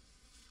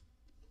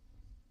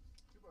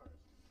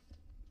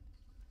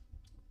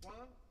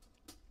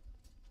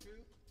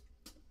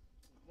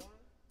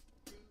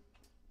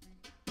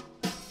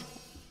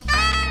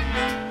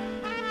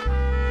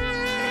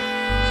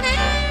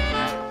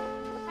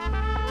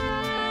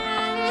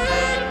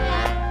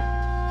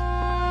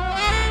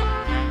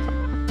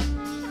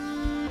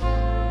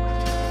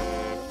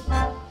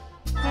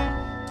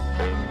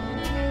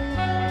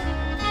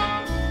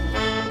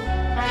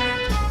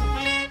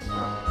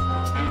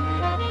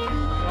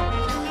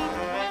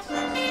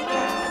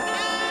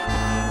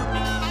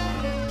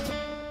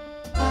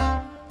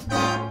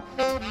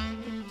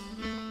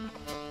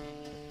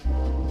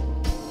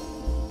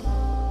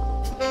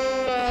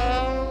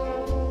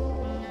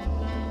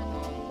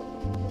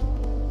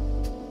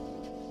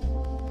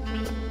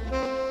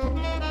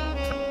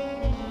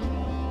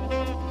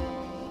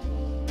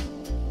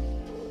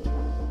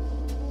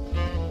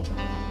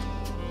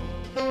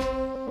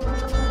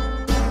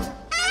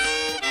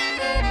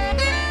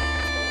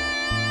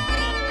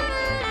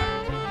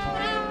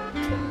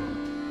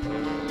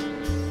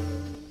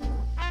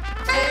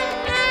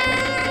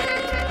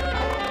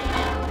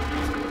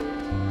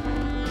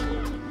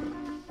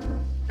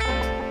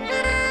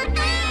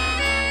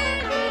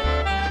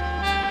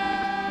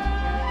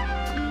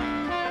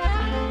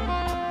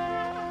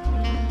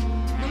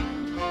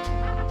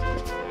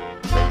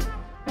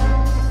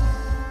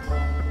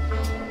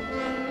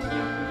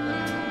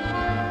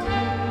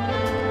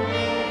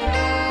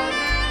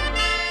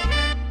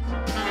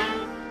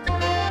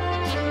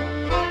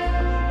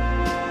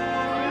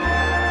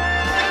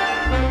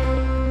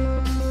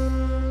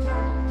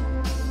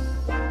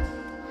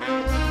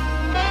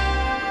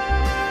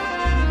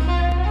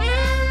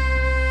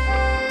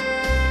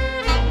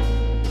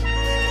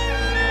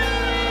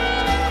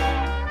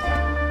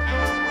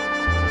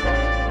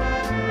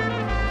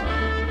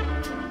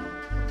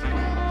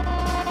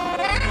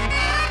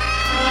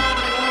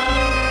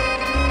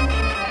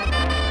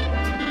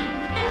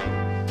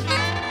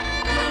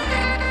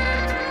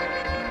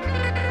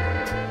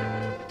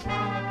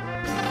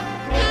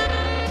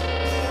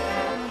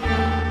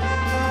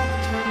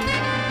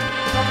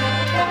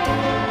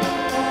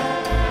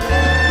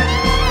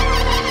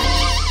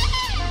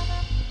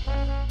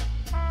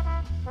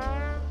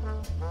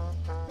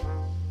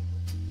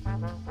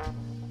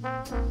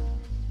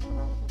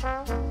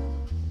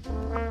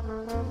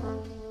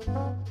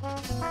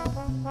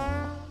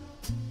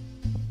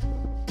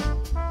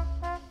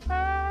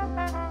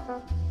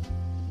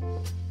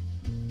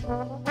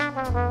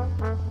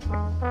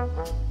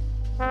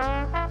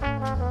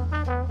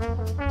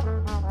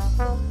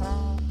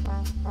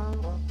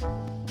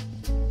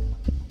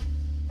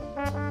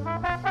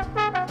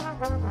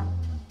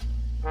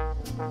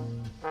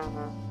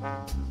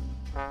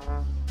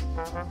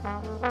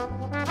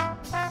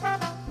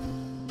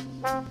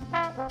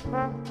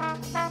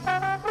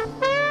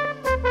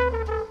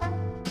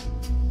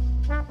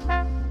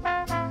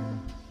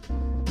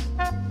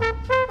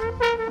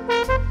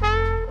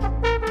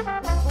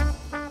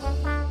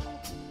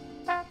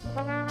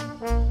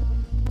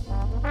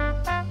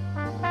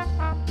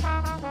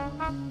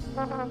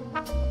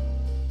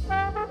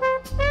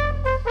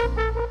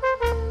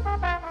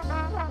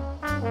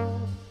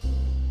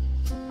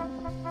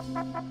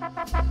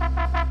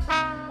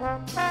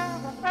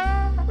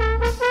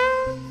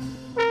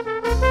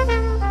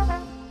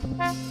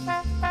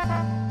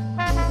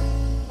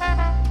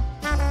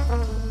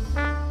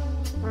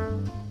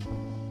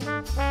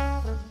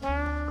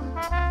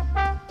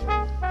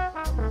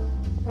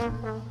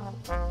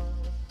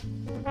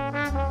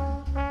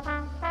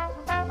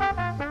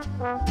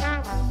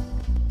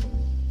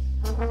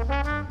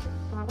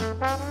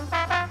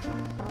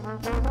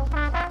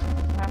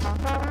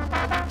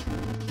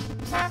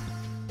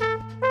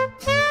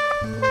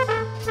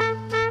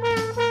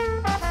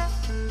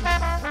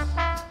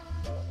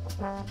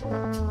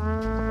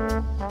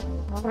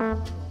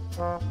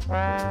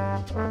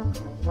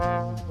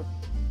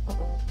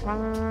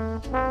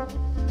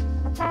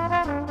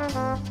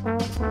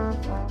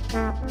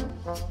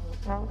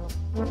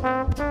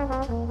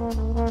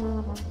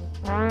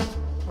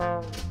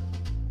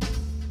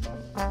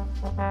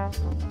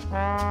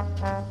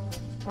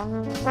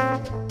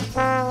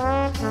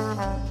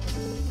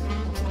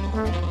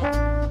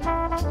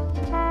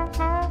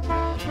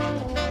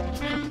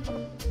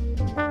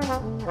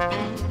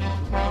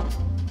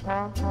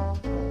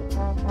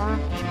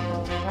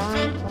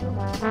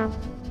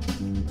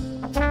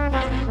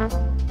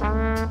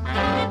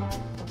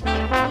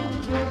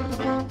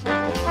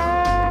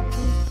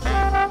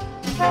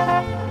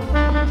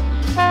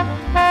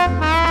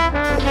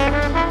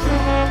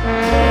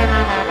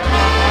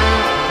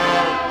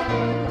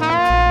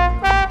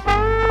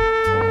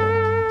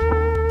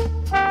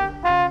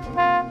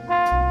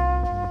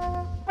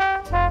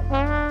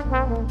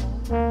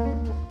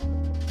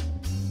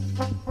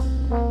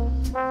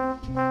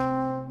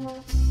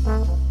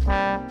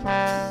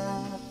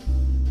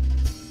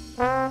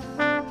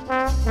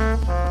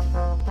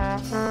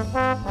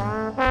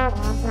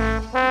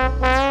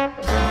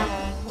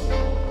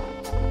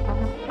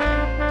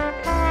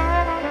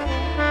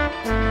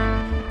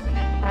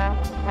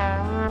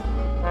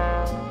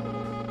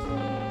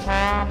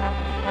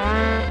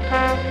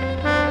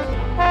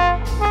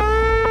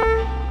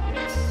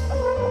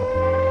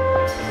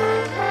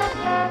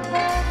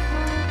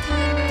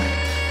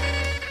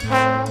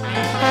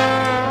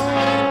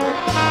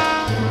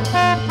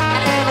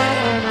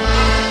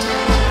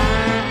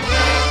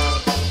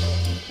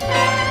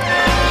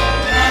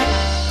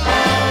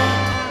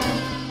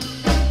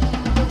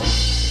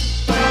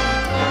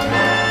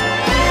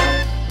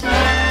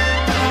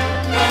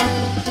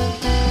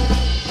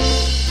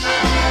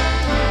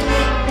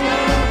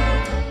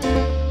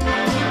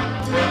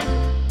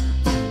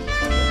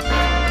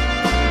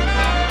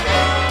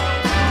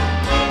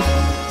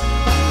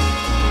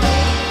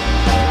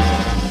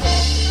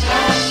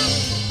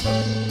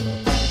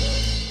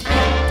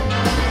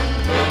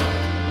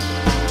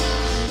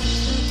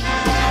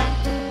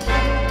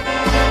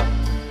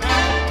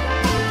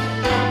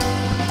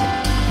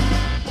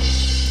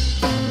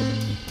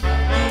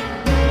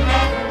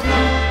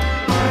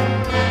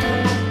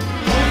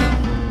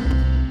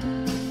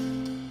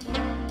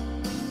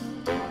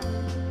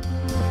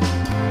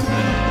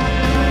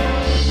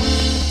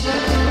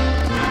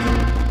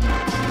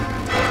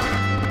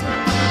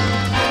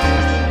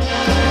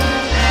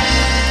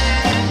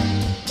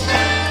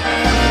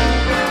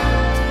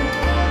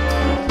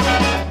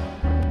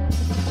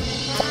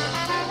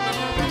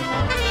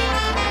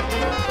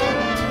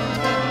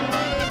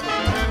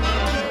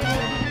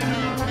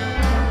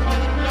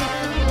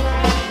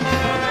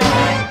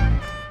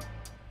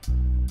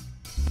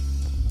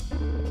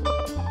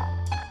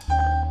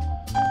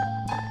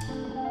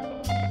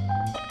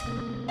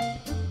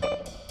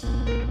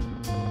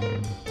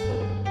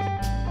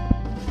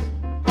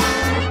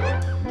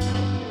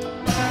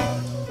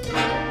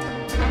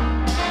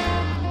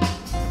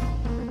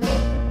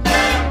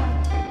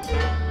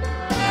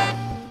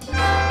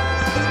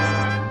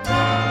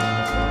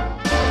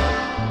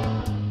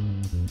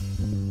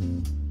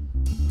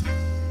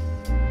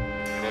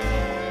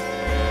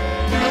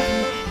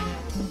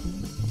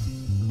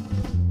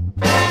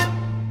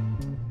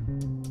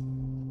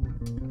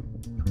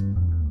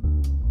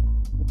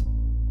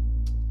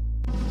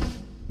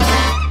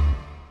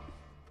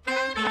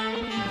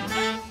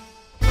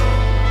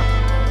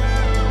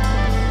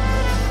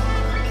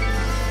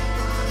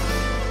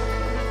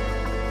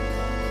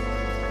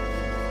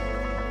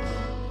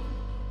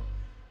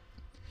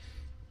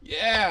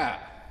 Yeah,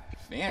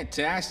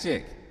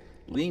 fantastic.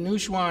 Lee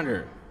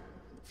Neuschwander,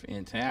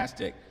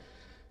 fantastic.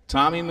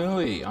 Tommy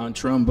Mui on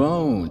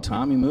trombone,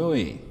 Tommy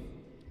Mui.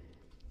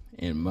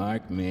 And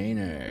Mark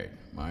Maynard,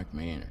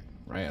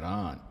 right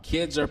on.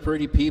 Kids Are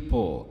Pretty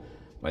People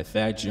by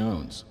Thad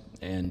Jones.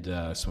 And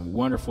some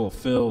wonderful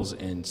fills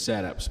and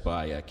setups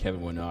by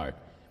Kevin Winard.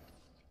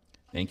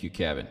 Thank you,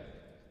 Kevin.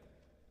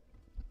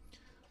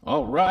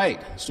 All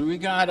right, so we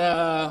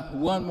got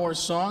one more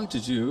song to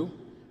do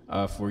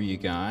for you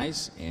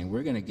guys, and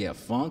we're gonna get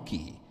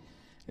funky.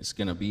 It's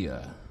gonna be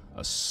a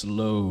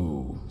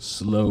slow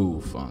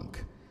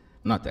funk.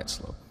 Not that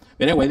slow.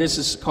 But anyway, this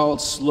is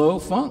called Slow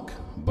Funk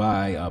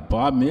by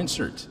Bob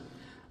Minsert.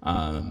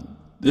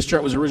 This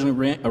track was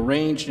originally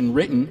arranged and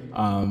written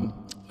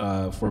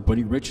for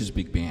Buddy Rich's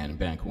big band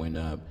back when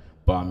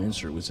Bob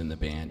Minsert was in the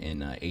band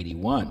in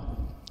 '81.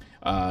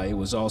 It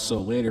was also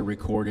later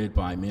recorded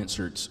by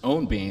Minsert's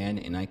own band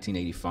in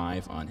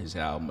 1985 on his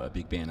album, a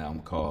big band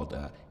album called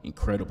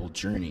Incredible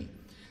Journey.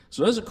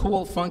 So that's a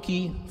cool,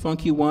 funky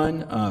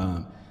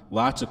one.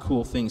 Lots of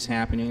cool things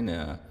happening.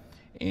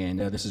 And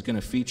this is going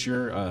to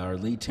feature our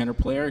lead tenor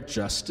player,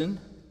 Justin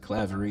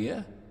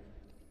Claveria,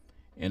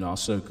 and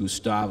also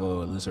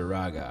Gustavo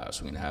Lizarraga.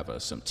 So we're going to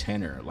have some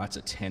tenor, lots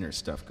of tenor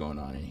stuff going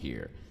on in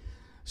here.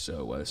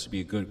 So this will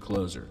be a good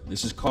closer.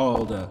 This is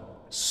called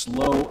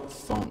Slow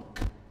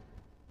Funk.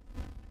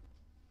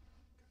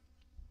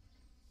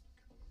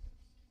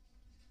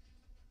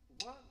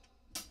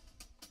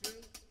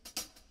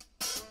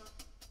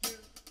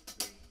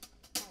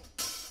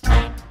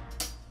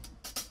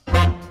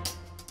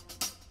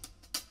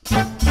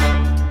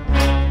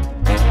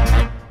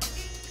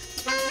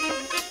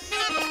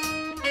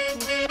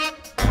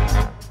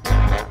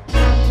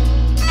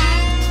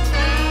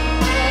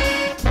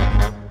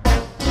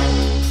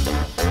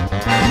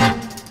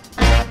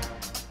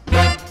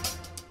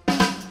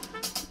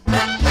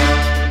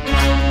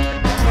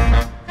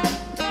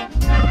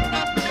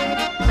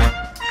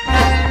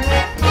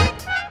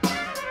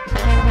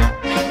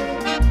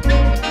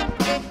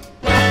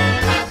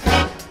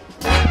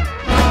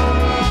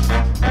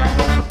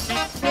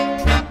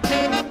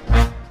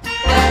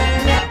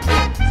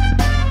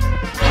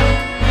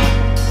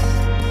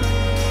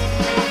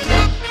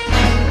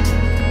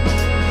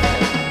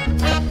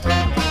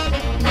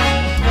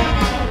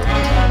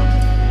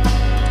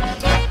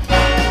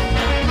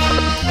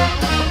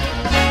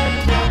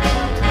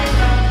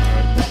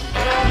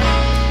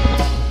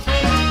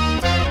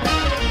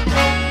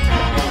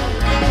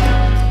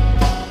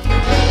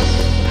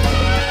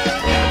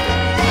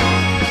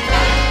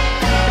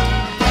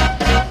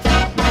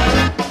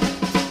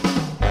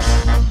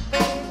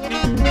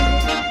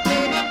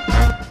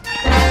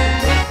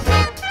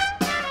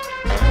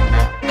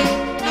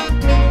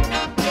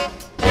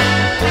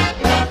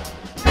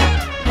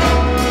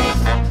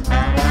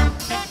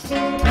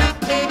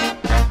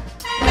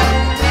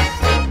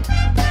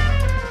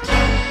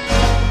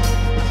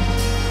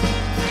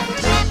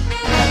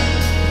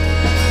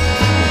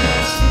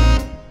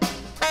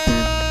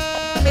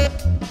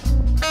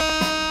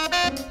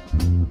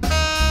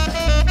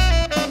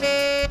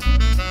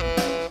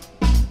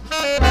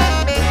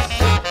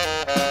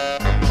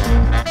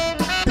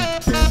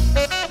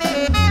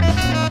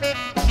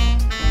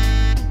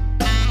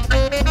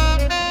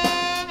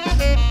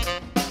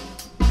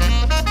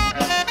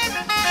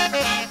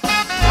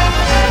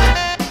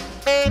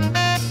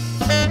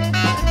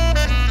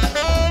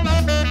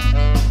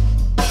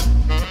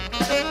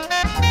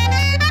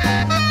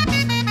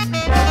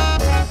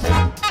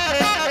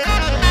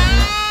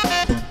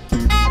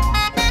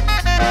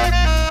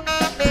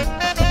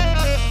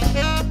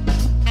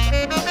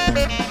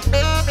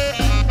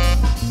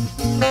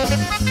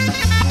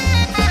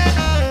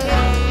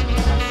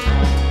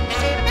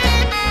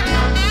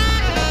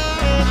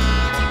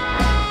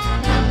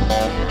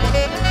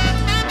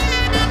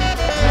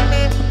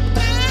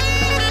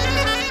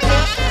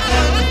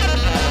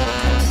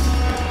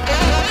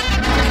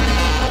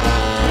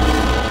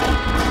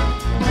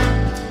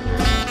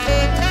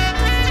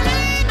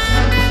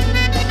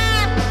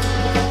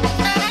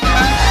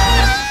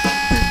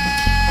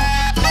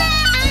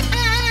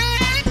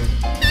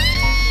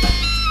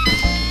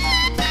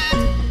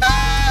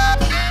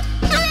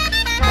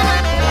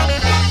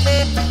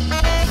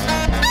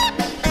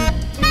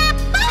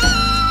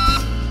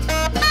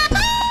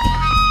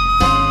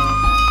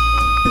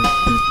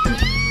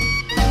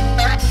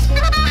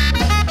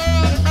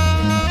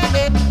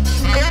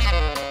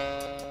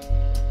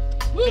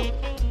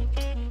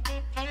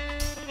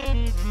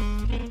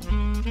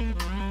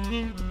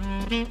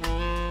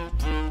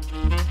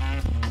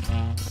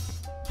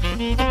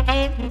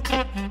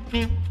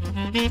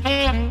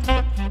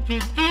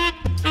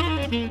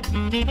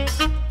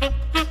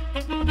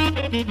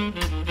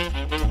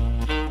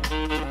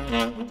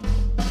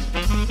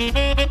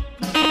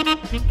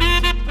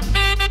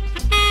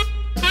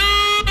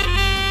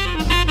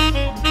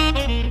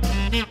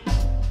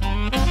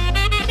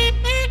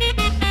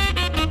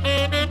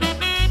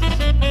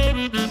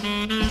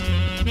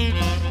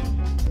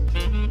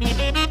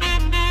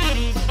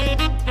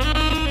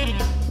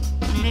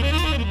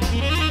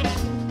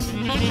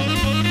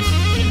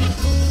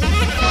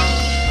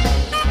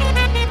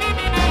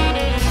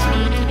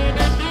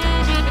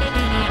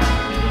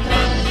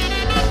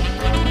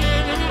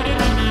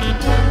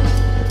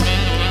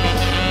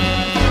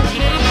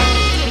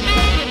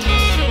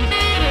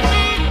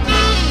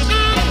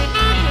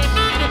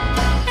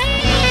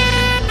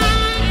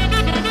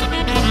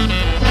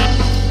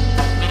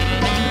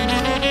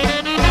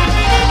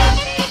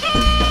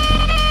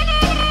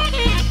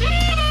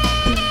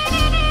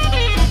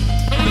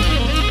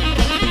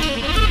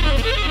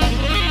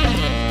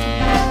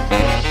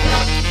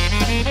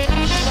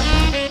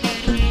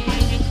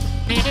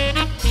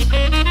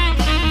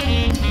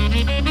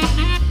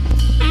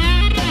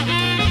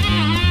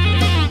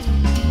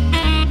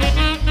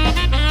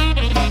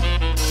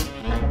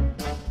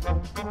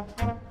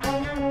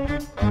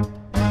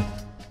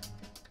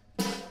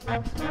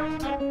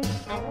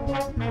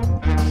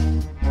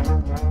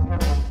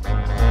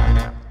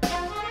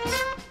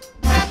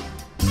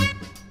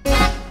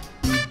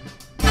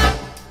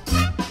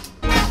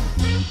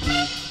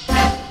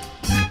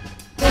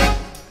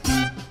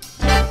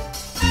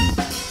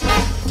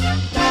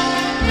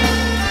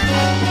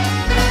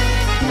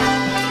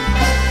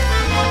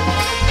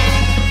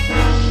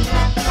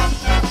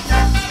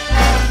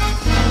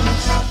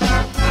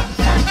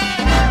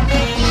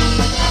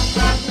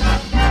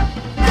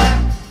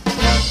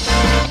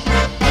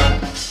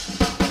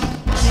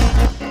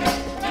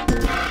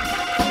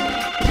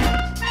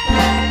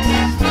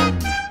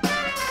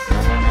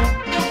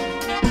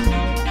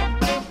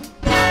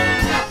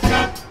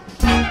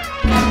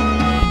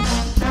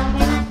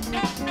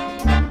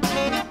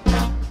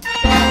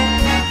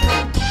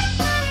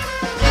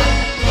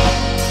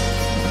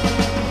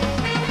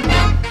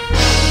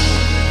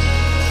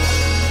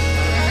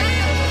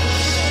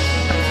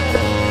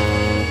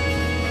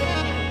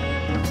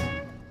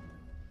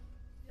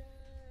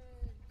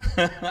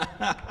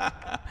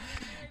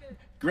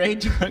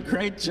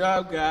 Great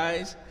job,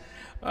 guys.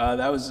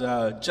 That was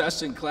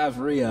Justin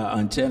Claveria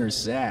on tenor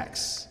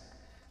sax,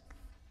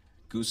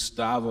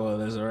 Gustavo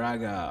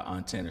Lizarraga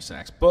on tenor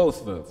sax,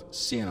 both of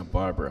Santa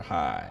Barbara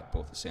High,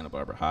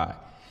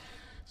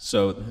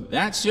 So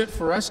that's it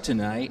for us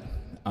tonight.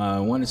 I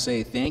want to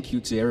say thank you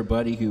to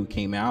everybody who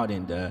came out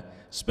and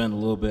spent a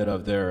little bit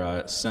of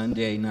their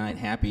Sunday night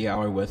happy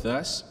hour with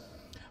us.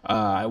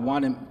 I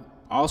want to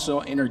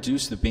also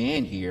introduce the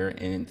band here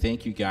and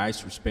thank you guys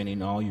for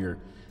spending all your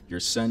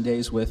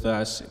Sundays with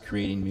us,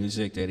 creating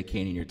music,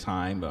 dedicating your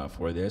time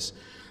for this.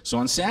 So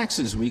on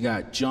saxes, we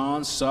got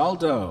John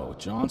Saldo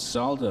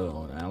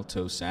on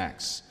alto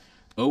sax.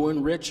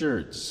 Owen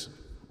Richards,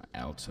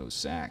 alto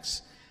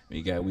sax.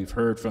 We've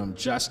heard from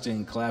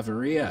Justin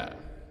Claveria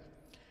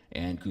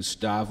and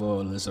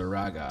Gustavo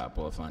Lizarraga,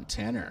 both on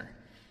tenor.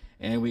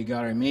 And we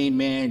got our main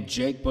man,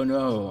 Jake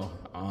Bonneau,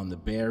 on the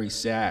Barry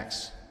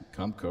sax.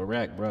 Come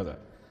correct, brother.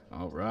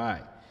 All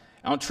right.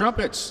 On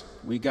trumpets,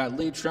 we got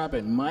lead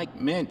trumpet Mike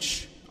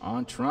Minch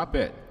on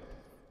trumpet.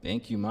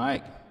 Thank you,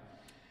 Mike.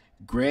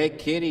 Greg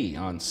Kitty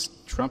on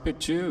trumpet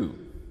 2.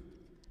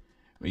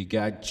 We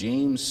got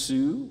James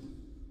Sue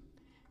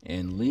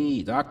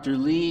and Dr.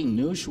 Lee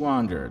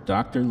Neuschwander.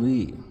 Dr.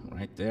 Lee,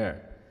 right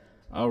there.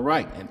 All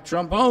right, and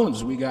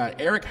trombones, we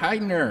got Eric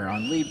Heidner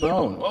on lead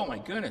bone. Oh my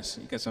goodness,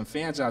 you got some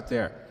fans out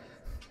there.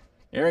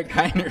 Eric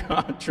Heidner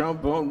on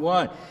trombone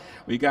 1.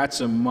 We got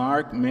some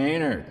Mark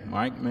Maynard.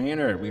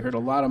 We heard a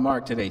lot of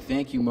Mark today.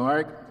 Thank you,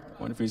 Mark.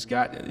 I wonder if he's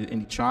got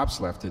any chops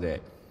left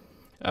today.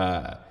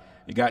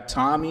 You got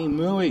Tommy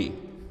Mooey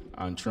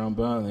on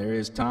trombone. There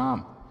is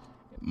Tom.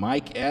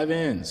 Mike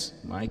Evans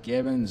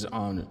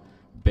on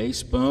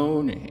bass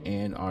bone,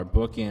 and our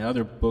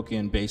other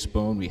bookend bass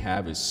bone we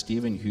have is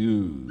Stephen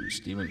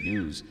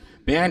Hughes,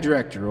 band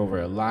director over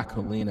at La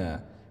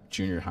Colina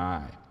Junior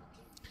High.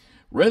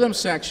 Rhythm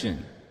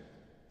section.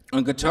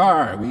 On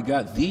guitar, we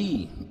got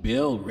the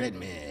Bill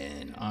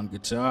Redman on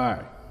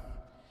guitar.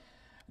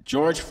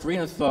 George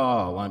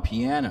Friedenthal on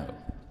piano.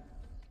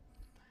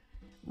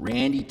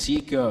 Randy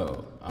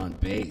Tico on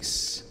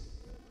bass.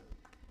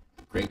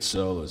 Great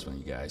solos from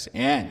you guys.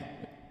 And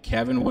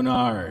Kevin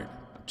Winard,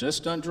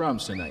 just on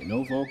drums tonight,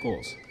 no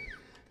vocals.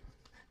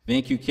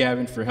 Thank you,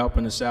 Kevin, for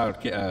helping us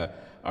out.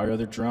 Our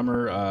other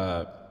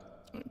drummer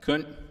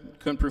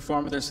couldn't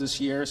perform with us this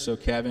year, so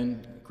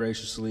Kevin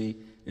graciously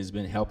has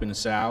been helping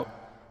us out.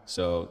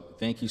 So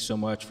thank you so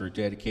much for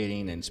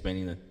dedicating and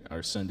spending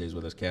our Sundays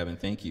with us, Kevin.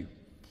 Thank you.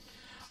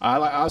 I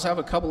also have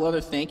a couple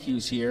other thank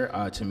yous here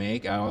to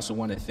make. I also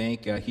want to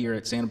thank here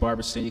at Santa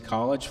Barbara City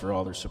College for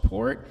all their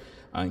support,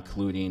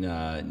 including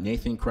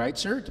Nathan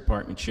Kreitzer,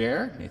 Department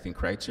Chair. Nathan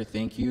Kreitzer,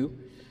 thank you.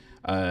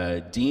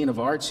 Dean of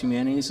Arts,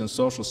 Humanities, and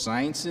Social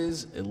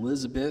Sciences,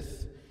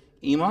 Elizabeth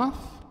Emoff,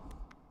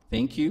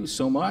 thank you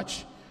so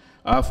much.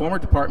 Former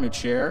Department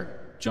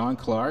Chair, John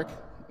Clark.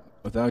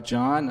 Without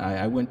John,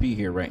 I wouldn't be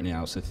here right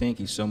now, so thank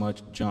you so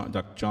much,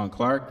 Dr. John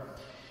Clark.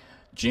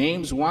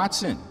 James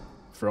Watson,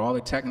 for all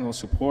the technical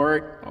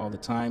support, all the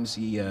times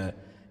he,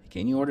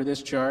 can you order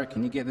this chart?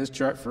 Can you get this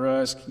chart for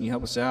us? Can you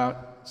help us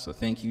out? So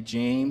thank you,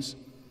 James.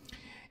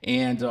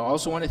 And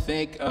also want to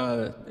thank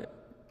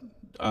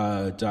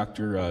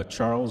Dr.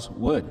 Charles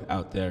Wood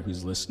out there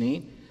who's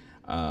listening.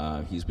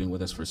 He's been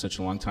with us for such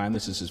a long time.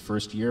 This is his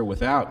first year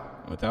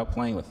without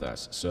playing with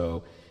us.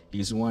 So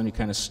he's the one who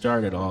kind of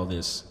started all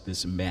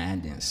this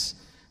madness.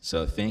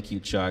 So thank you,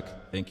 Chuck.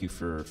 Thank you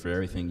for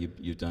everything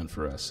you've done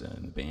for us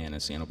and the band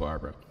in Santa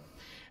Barbara.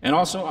 And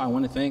also, I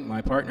want to thank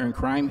my partner in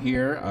crime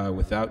here.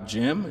 Without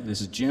Jim, this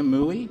is Jim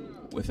Mooey.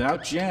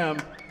 Without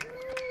Jim,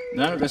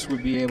 none of this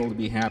would be able to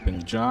be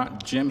happening.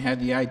 Jim had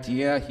the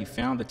idea. He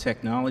found the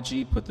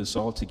technology, put this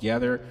all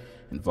together,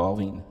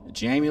 involving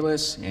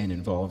Jamulus and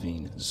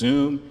involving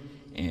Zoom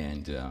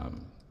and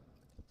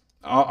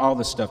all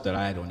the stuff that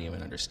I don't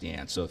even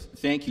understand. So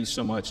thank you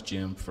so much,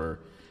 Jim,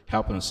 for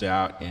helping us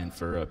out and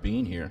for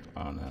being here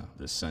on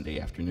this Sunday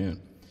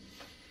afternoon.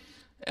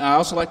 I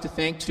also like to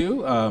thank,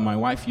 too, my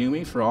wife,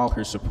 Yumi, for all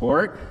her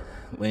support,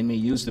 letting me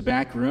use the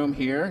back room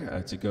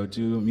here to go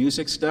do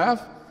music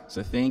stuff.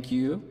 So thank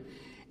you.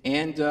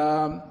 And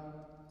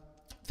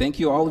thank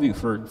you, all of you,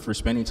 for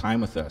spending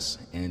time with us.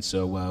 And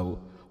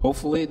so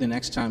hopefully the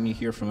next time you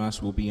hear from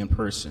us will be in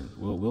person.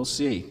 We'll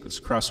see. Let's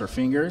cross our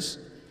fingers.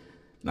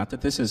 Not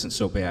that this isn't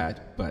so bad,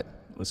 but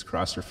let's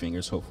cross our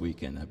fingers. Hopefully we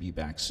can be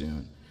back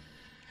soon.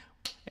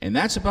 And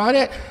that's about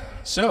it.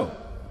 So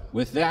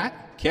with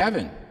that,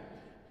 Kevin,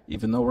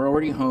 even though we're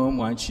already home,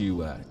 why don't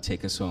you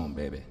take us home,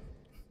 baby?